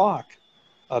of talk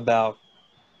about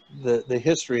the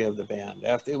history of the band.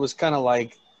 After, it was kind of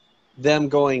like them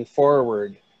going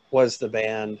forward was the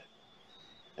band.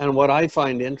 And what I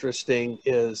find interesting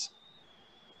is,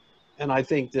 and I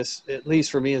think this, at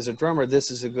least for me as a drummer,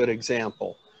 this is a good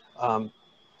example.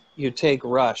 You take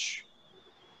Rush,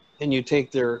 and you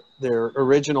take their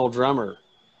original drummer,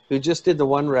 who just did the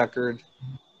one record,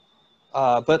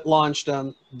 but launched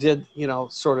them, did, you know,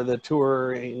 sort of the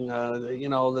touring, you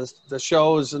know, the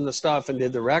shows and the stuff, and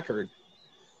did the record.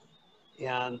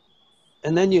 And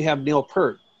then you have Neil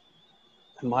Peart,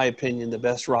 in my opinion, the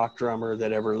best rock drummer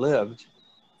that ever lived.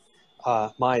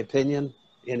 My opinion,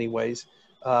 anyways.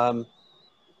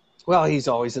 Well, he's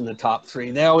always in the top three.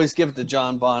 They always give it to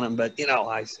John Bonham, but you know,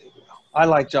 I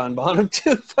like John Bonham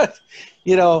too. But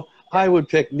you know, I would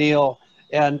pick Neil.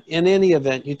 And in any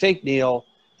event, you take Neil,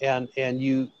 and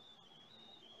the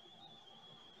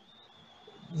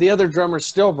other drummers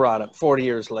still brought it 40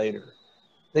 years later.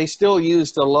 They still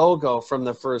use the logo from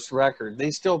the first record.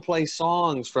 They still play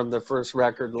songs from the first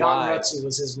record live. John Rutsey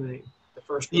was his name, the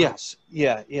first drummer. Yes,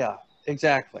 yeah,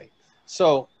 exactly.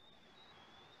 So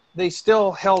they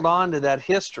still held on to that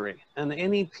history, and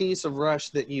any piece of Rush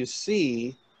that you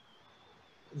see,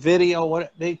 video,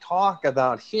 what they talk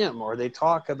about him, or they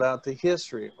talk about the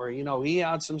history, or you know, he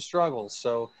had some struggles,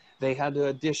 so they had to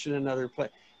audition another play,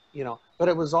 you know, but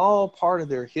it was all part of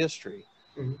their history.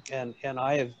 And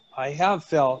I have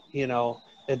felt, you know,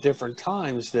 at different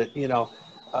times that, you know,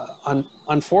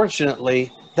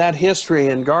 unfortunately, that history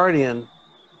in Guardian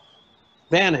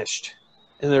vanished,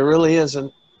 and there really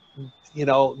isn't, you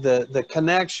know, the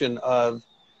connection of,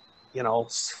 you know,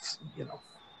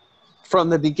 from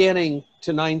the beginning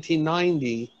to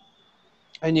 1990.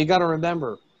 And you got to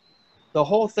remember, the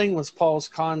whole thing was Paul's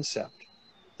concept.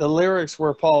 The lyrics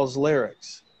were Paul's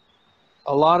lyrics.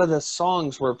 A lot of the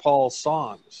songs were Paul's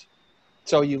songs.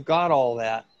 So you've got all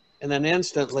that, and then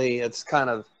instantly it's kind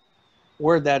of,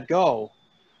 where'd that go?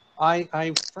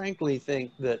 I frankly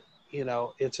think that, you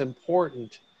know, it's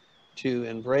important to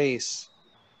embrace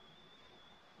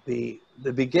the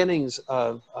beginnings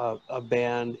of a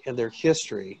band and their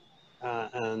history,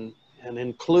 and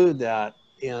include that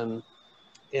in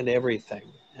everything.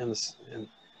 And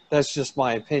that's just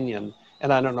my opinion.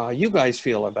 and I don't know how you guys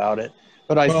feel about it,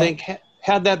 but I think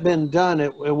had that been done,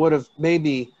 it would have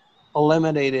maybe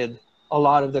eliminated a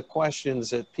lot of the questions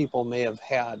that people may have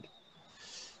had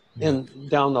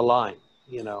down the line,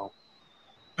 you know.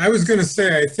 I was going to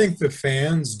say, I think the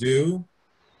fans do,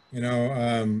 you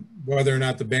know, whether or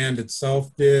not the band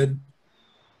itself did,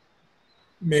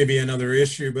 maybe another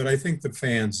issue, but I think the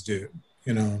fans do,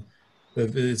 you know,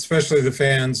 especially the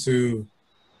fans who've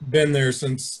been there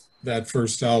since that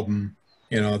first album,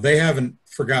 you know, they haven't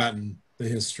forgotten the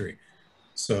history.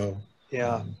 So,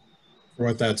 yeah, for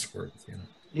what that's worth, you know.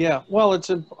 Yeah, well,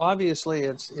 it's obviously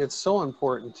it's so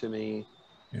important to me.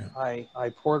 Yeah.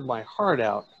 I poured my heart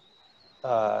out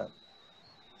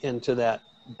into that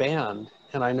band,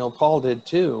 and I know Paul did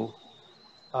too,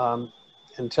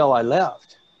 until I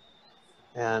left.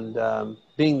 And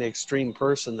being the extreme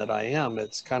person that I am,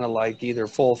 it's kind of like either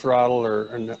full throttle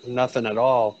or nothing at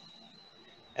all.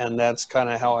 And that's kind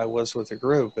of how I was with the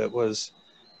group. It was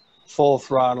full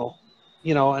throttle,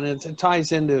 you know, and it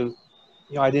ties into,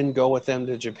 you know, I didn't go with them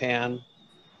to Japan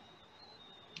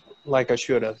like I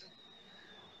should have,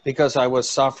 because I was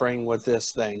suffering with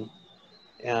this thing.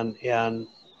 And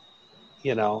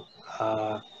you know,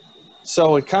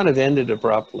 so it kind of ended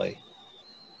abruptly,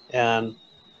 and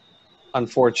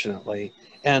unfortunately.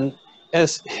 And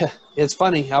as it's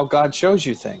funny how God shows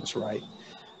you things, right?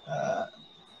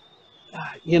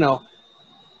 You know,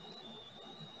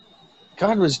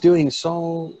 God was doing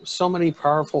so many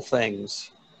powerful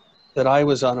things that I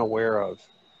was unaware of.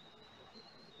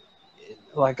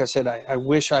 Like I said, I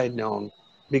wish I had known,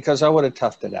 because I would have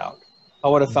toughed it out. I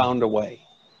would have found a way.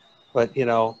 But, you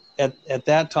know, at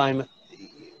that time,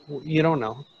 you don't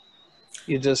know.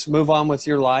 You just move on with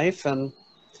your life. And,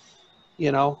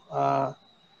 you know,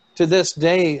 to this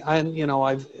day, I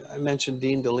mentioned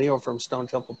Dean DeLeo from Stone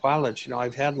Temple Pilots. You know,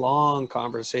 I've had long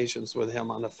conversations with him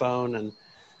on the phone. And,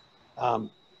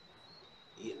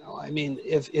 you know, I mean,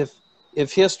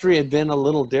 if history had been a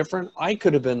little different, I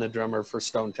could have been the drummer for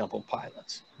Stone Temple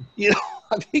Pilots, you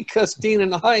know, because Dean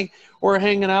and I were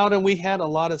hanging out and we had a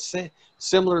lot of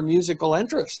similar musical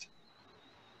interest.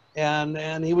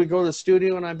 And he would go to the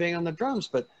studio and I'd bang on the drums.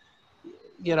 But,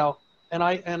 you know, and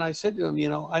I said to him, you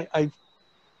know, I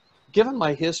given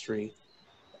my history,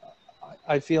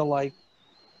 I feel like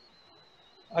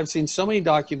I've seen so many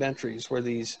documentaries where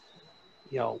these,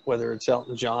 you know, whether it's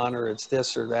Elton John or it's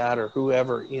this or that or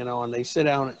whoever, you know, and they sit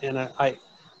down, and I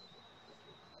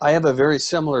have a very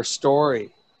similar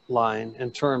storyline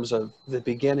in terms of the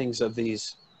beginnings of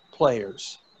these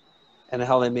players and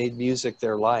how they made music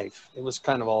their life. It was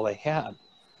kind of all they had.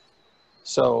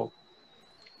 So,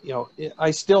 you know,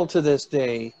 I still to this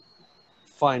day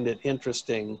find it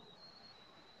interesting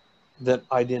that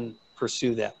I didn't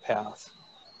pursue that path,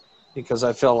 because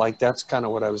I felt like that's kind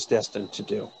of what I was destined to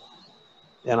do.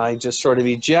 And I just sort of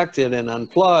ejected and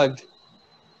unplugged,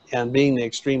 and being the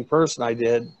extreme person I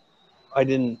didn't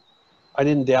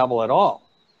dabble at all.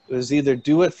 It was either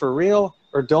do it for real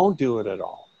or don't do it at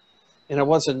all. And it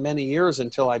wasn't many years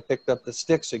until I picked up the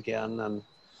sticks again and,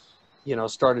 you know,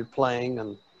 started playing,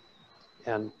 and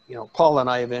you know, Paul and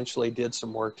I eventually did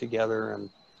some work together. And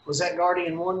was that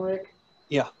Guardian 1, Rick?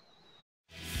 Yeah.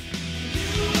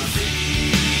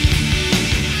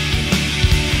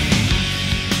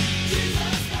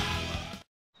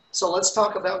 So let's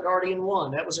talk about Guardian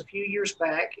 1. That was a few years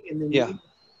back, and then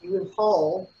you and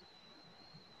Paul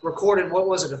recorded, what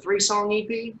was it, a 3-song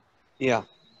EP? Yeah.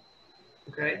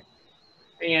 Okay.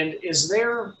 And is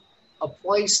there a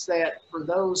place that for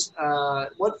those,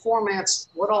 what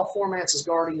all formats is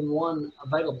Guardian 1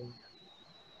 available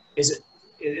in?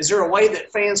 Is there a way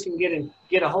that fans can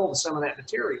get a hold of some of that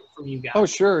material from you guys? Oh,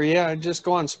 sure. Yeah. Just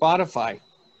go on Spotify.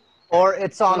 Or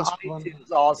it's on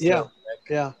iTunes also. Yeah. Rick.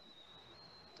 Yeah.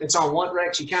 It's on what,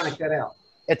 Rex? You kind of cut out.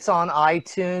 It's on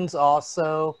iTunes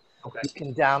also. Okay. You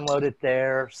can download it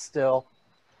there still.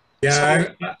 Yeah,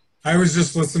 I was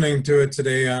just listening to it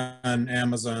today on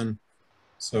Amazon,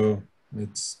 so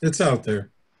it's out there.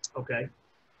 Okay.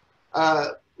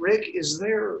 Rick, is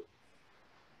there,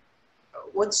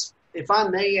 if I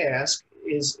may ask,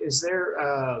 is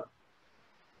there,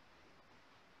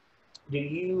 do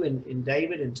you and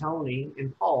David and Tony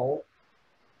and Paul,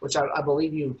 which I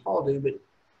believe you and Paul do, but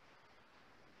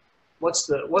what's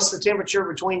the temperature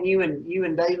between you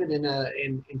and David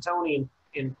and Tony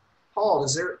and Paul?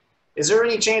 Is there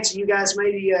any chance of you guys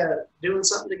maybe doing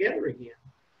something together again?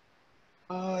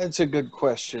 It's a good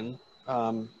question.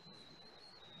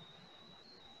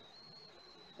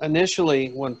 Initially,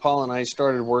 when Paul and I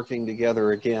started working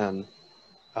together again,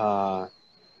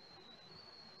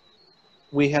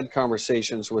 we had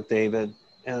conversations with David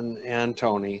and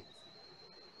Tony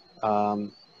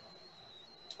um,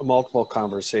 multiple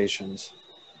conversations.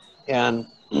 And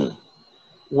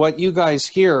what you guys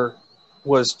hear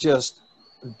was just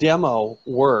demo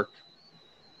work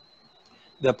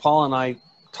that Paul and I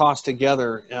tossed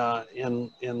together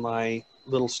in my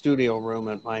little studio room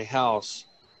at my house.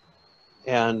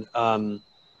 And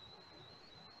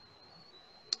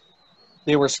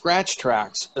they were scratch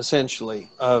tracks, essentially,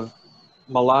 of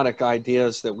melodic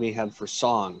ideas that we had for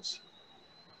songs.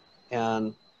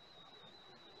 And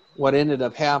what ended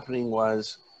up happening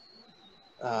was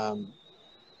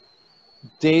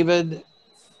David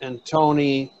and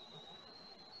Tony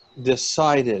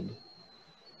decided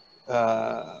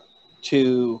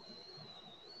to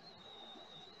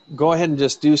go ahead and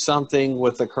just do something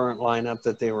with the current lineup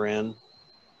that they were in.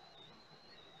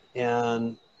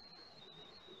 And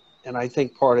I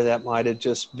think part of that might have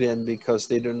just been because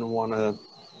they didn't want to,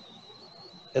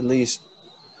 at least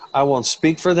I won't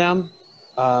speak for them.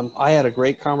 I had a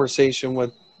great conversation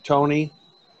with Tony,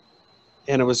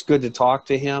 and it was good to talk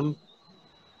to him.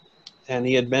 And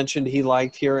he had mentioned he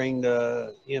liked hearing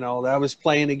that I was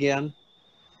playing again.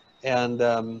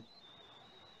 And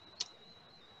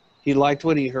he liked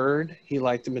what he heard. He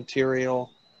liked the material,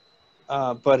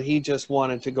 but he just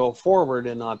wanted to go forward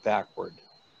and not backward,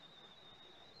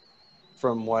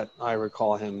 from what I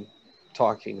recall him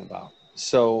talking about.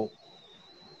 So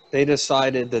they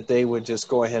decided that they would just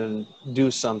go ahead and do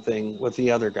something with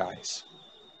the other guys.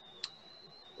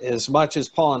 As much as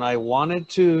Paul and I wanted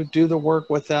to do the work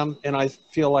with them, and I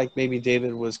feel like maybe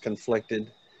David was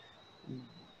conflicted,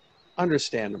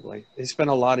 understandably. He spent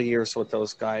a lot of years with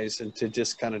those guys, and to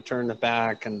just kind of turn it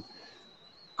back and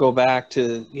go back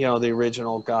to, the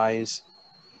original guys,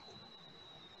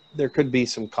 there could be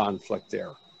some conflict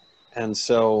there. And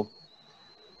so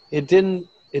it didn't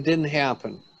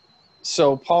happen.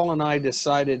 So Paul and I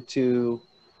decided to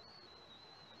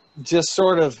just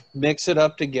sort of mix it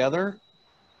up together.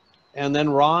 And then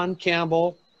Ron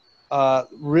Campbell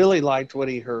really liked what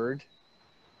he heard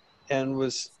and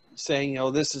was saying,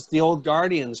 this is the old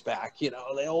Guardians back, the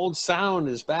old sound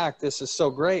is back. This is so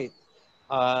great.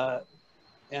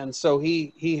 And so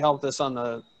he helped us on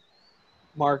the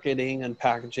marketing and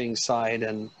packaging side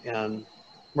and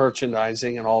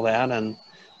merchandising and all that.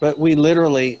 But we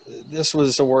literally, this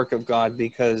was a work of God,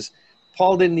 because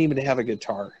Paul didn't even have a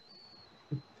guitar.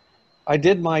 I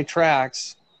did my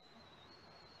tracks,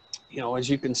 as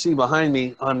you can see behind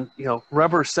me, on,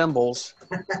 rubber cymbals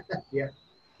Yeah.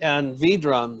 and V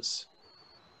drums.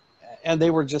 And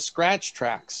they were just scratch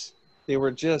tracks. They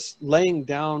were just laying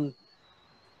down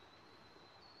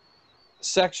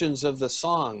sections of the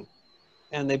song,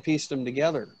 and they pieced them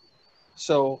together.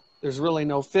 So there's really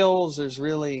no fills. There's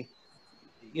really,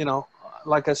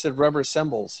 like I said, rubber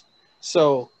cymbals.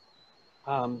 So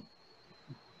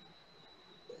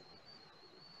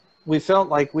we felt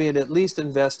like we had at least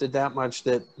invested that much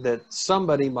that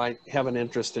somebody might have an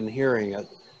interest in hearing it.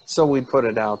 So we put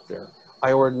it out there.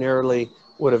 I ordinarily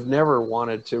would have never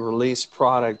wanted to release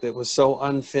product that was so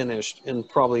unfinished and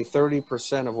probably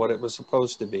 30% of what it was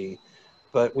supposed to be.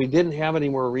 But we didn't have any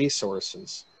more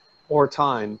resources or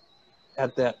time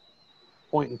at that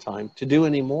point in time to do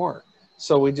any more.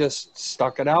 So we just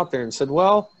stuck it out there and said,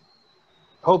 well,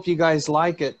 hope you guys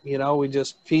like it. We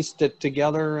just pieced it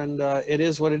together, and it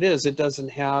is what it is. It doesn't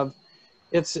have,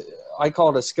 I call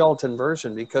it a skeleton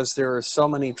version, because there are so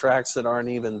many tracks that aren't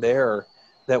even there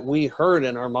that we heard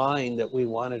in our mind that we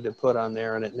wanted to put on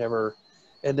there, and it never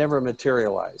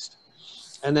materialized.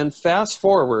 And then fast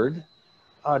forward,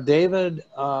 David,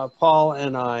 Paul,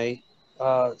 and I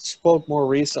spoke more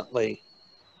recently,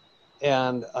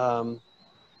 and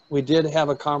we did have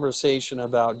a conversation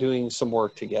about doing some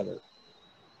work together.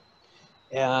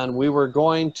 And we were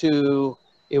going to,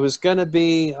 it was going to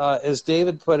be, as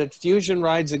David put it, Fusion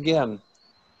Rides Again.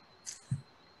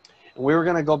 And we were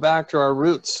going to go back to our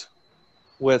roots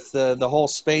with the whole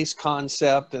space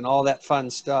concept and all that fun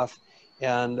stuff.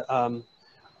 And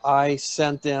I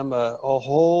sent them a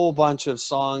whole bunch of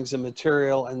songs and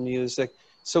material and music.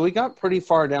 So we got pretty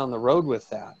far down the road with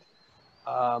that.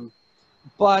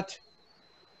 But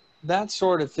that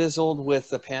sort of fizzled with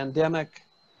the pandemic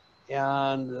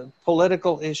and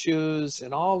political issues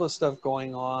and all the stuff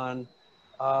going on,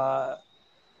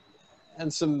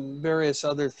 and some various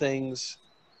other things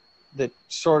that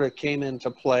sort of came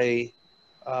into play,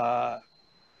 that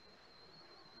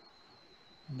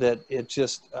it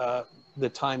just, the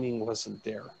timing wasn't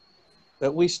there.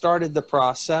 But we started the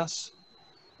process,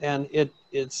 and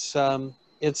it's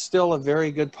still a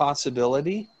very good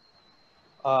possibility.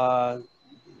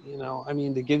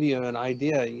 To give you an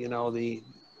idea,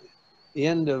 the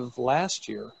end of last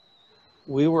year,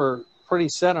 we were pretty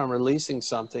set on releasing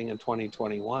something in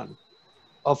 2021,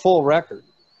 a full record.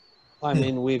 I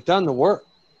mean, we've done the work.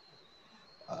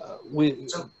 So you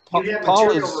have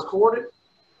material recorded?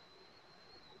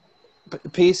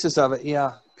 Pieces of it,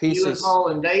 yeah. Pieces. You and Paul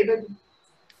and David?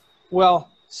 Well,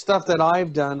 stuff that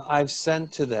I've done, I've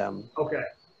sent to them. Okay.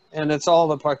 And it's all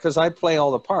the parts, because I play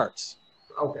all the parts.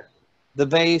 Okay. The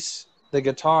bass, the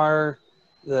guitar,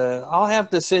 I'll have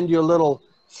to send you a little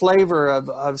flavor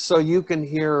of so you can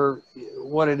hear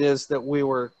what it is that we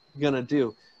were going to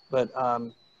do. But,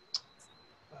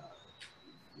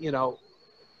 you know,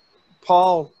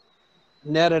 Paul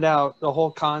netted out the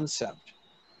whole concept.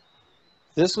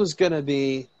 This was going to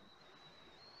be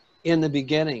in the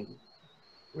beginning.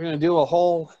 We're going to do a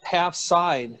whole half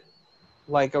side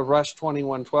like a Rush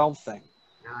 2112 thing.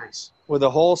 Nice. With a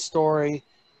whole story,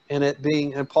 and it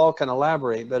being, and Paul can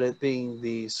elaborate, but it being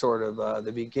the sort of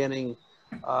the beginning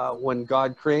when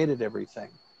God created everything,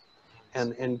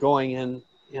 and going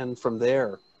in from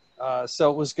there.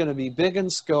 So it was going to be big in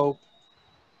scope,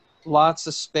 lots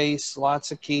of space,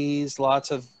 lots of keys,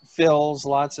 lots of fills,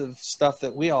 lots of stuff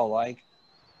that we all like.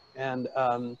 And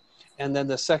then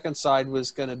the second side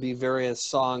was going to be various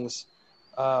songs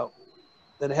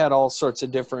that had all sorts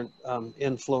of different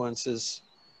influences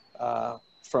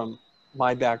from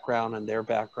my background and their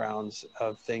backgrounds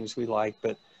of things we like.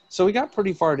 But so we got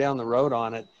pretty far down the road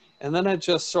on it, and then it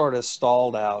just sort of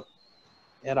stalled out.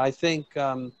 And I think,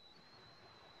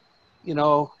 you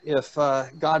know, if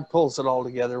God pulls it all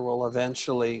together, we'll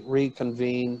eventually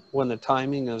reconvene when the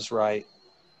timing is right.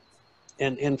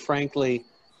 And frankly,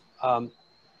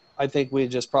 I think we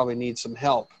just probably need some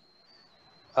help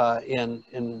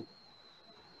in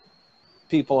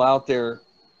people out there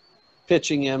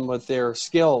pitching in with their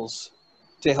skills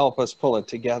to help us pull it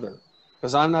together.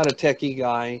 Because I'm not a techie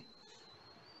guy,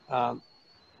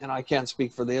 and I can't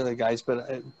speak for the other guys,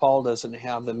 but Paul doesn't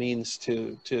have the means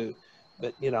to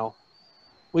but you know,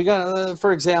 we got,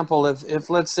 for example,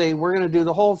 if let's say we're going to do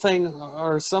the whole thing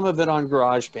or some of it on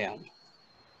GarageBand,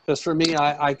 because for me,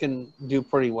 I can do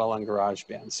pretty well on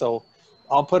GarageBand. So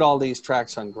I'll put all these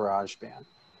tracks on GarageBand.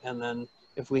 And then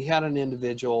if we had an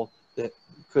individual that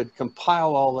could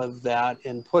compile all of that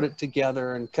and put it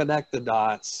together and connect the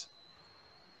dots,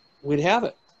 we'd have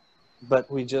it. But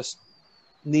we just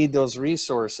need those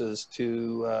resources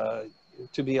to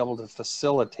be able to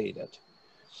facilitate it.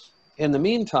 In the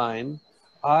meantime,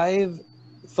 I've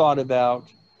thought about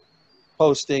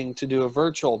posting to do a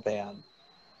virtual band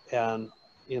and,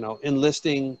 you know,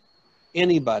 enlisting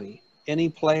anybody, any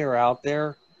player out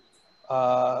there,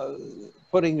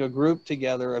 putting a group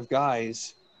together of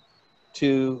guys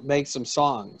to make some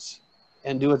songs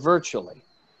and do it virtually,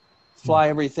 fly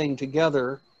everything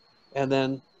together. And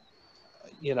then,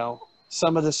 you know,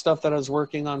 some of the stuff that I was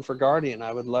working on for Guardian,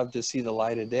 I would love to see the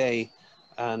light of day.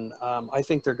 And I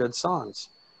think they're good songs.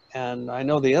 And I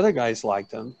know the other guys like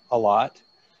them a lot.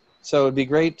 So it'd be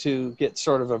great to get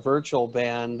sort of a virtual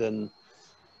band. And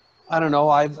I don't know,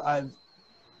 I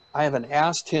haven't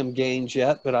asked him Gaines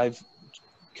yet, but I've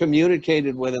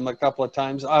communicated with him a couple of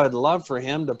times. I would love for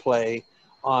him to play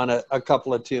on a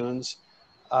couple of tunes.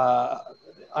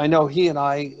 I know he and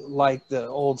I like the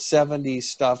old 70s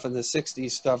stuff and the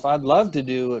 60s stuff. I'd love to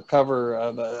do a cover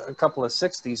of a couple of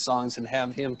 60s songs and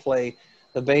have him play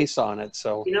the bass on it.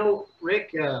 So, you know,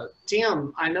 Rick,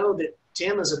 Tim, I know that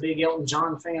Tim is a big Elton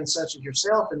John fan such as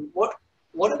yourself. And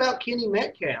what about Kenny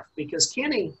Metcalf? Because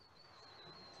Kenny,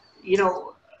 you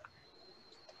know,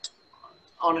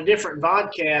 on a different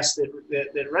vodcast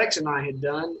that Rex and I had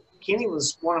done, Kenny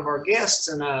was one of our guests,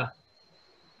 and I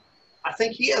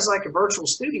think he has like a virtual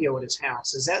studio at his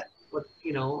house. Is that what,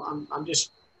 you know, I'm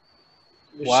just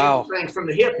wow, shooting from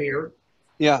the hip here.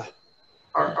 Yeah.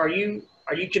 Are you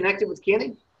connected with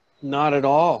Kenny? Not at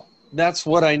all. That's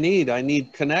what I need. I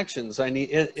need connections. I need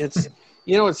it's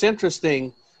you know, it's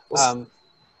interesting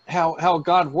how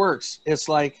God works. It's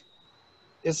like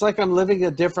I'm living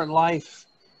a different life.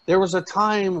 There was a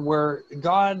time where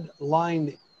God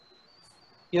lined,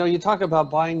 you know, you talk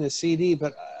about buying the CD,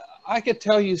 but I could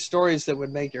tell you stories that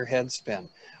would make your head spin.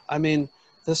 I mean,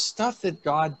 the stuff that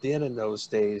God did in those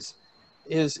days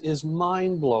is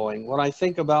mind-blowing. When I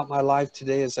think about my life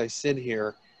today as I sit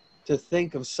here, to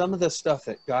think of some of the stuff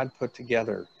that God put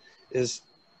together is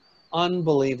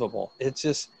unbelievable. It's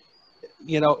just,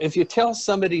 you know, if you tell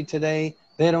somebody today,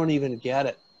 they don't even get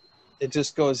it. It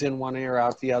just goes in one ear,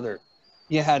 out the other.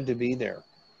 You had to be there.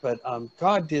 But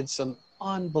God did some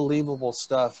unbelievable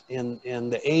stuff in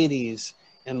the 80s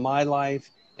in my life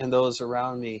and those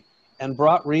around me, and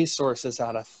brought resources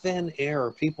out of thin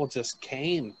air. People just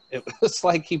came. It was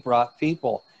like he brought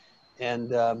people.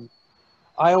 And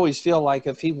I always feel like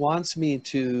if God wants me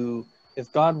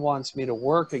to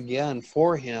work again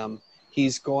for him,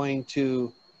 he's going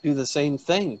to do the same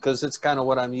thing, because it's kind of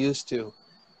what I'm used to.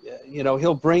 You know,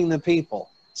 he'll bring the people.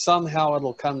 Somehow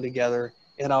it'll come together,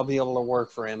 and I'll be able to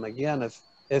work for him again if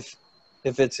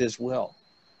it's his will.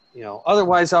 You know,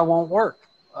 otherwise I won't work.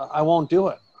 I won't do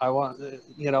it. I want,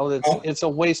 you know, it's a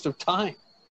waste of time.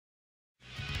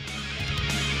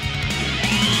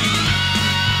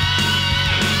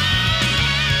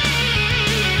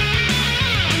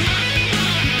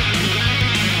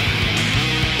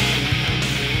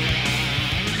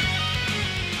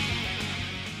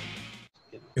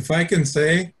 If I can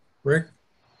say, Rick,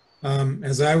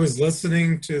 as I was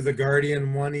listening to the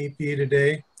Guardian 1 EP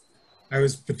today, I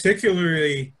was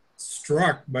particularly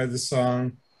struck by the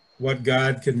song What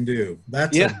God Can Do.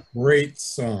 That's a great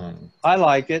song. I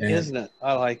like it, isn't it?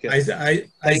 I like it.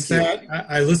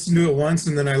 I listened to it once,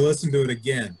 and then I listened to it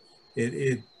again.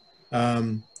 It's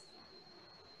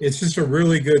just a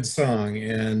really good song,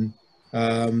 and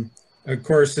of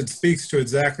course it speaks to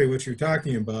exactly what you're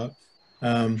talking about.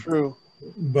 True.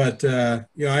 But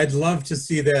you know, I'd love to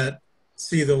see the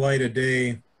light of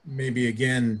day maybe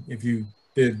again if you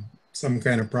did some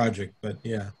kind of project. But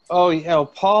yeah. Oh yeah,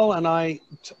 Paul and I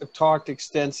talked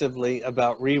extensively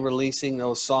about re-releasing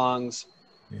those songs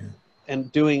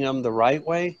and doing them the right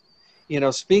way. You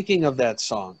know, speaking of that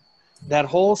song, that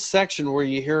whole section where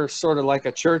you hear sort of like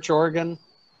a church organ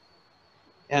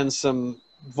and some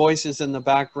voices in the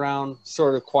background,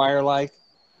 sort of choir-like.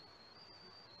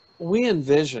 We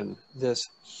envisioned this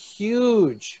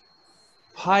huge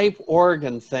pipe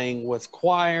organ thing with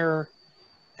choir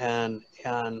and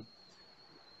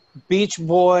Beach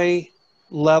Boy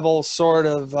level sort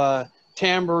of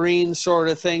tambourine sort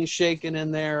of thing shaking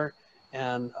in there,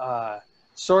 and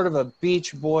sort of a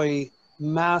Beach Boy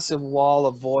massive wall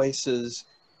of voices,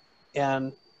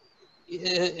 and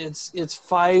it's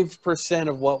 5%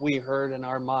 of what we heard in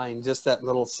our mind, just that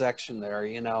little section there,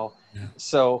 you know.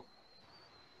 So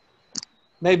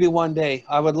maybe one day.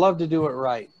 I would love to do it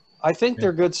right. I think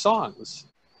they're good songs.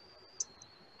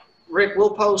 Rick,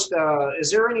 we'll post,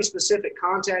 is there any specific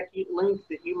contact link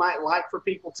that you might like for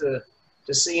people to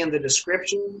see in the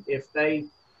description if they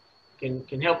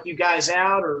can help you guys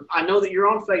out? Or I know that you're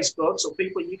on Facebook, so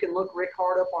people, you can look Rikk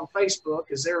Hart up on Facebook.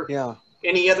 Is there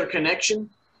any other connection,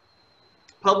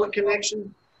 public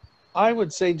connection? I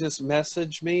would say just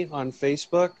message me on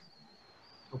Facebook.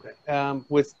 Okay.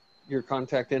 With your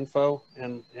contact info,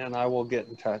 and I will get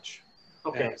in touch.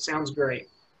 Okay, sounds great.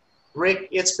 Rick,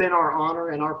 it's been our honor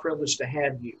and our privilege to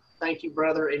have you. Thank you,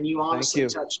 brother, and you honestly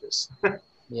touched us.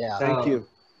 Yeah. Thank you.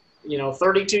 You know,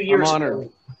 32 years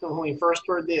ago when we first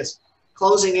heard this.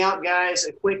 Closing out, guys,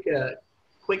 a quick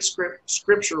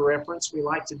scripture reference. We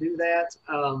like to do that.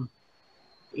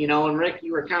 You know, and Rick,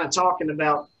 you were kind of talking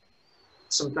about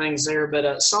some things there,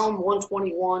 but Psalm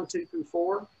 121,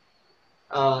 2-4,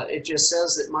 it just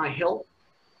says that my help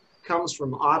comes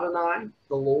from Adonai,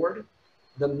 the Lord,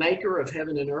 the maker of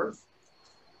heaven and earth.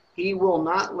 He will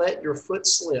not let your foot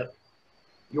slip.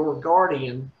 Your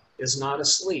guardian is not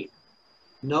asleep.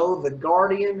 No, the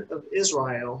guardian of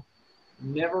Israel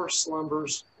never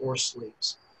slumbers or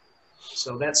sleeps.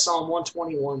 So that's Psalm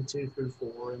 121,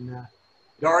 2-4. And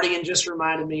guardian just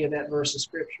reminded me of that verse of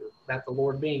scripture about the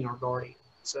Lord being our guardian.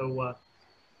 So,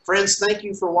 friends, thank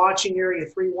you for watching Area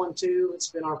 312. It's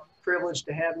been our privilege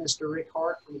to have Mr. Rikk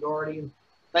Hart from Guardian.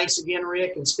 Thanks again,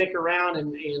 Rick, and stick around.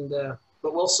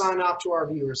 But we'll sign off to our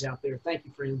viewers out there. Thank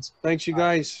you, friends. Thanks, you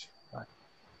guys.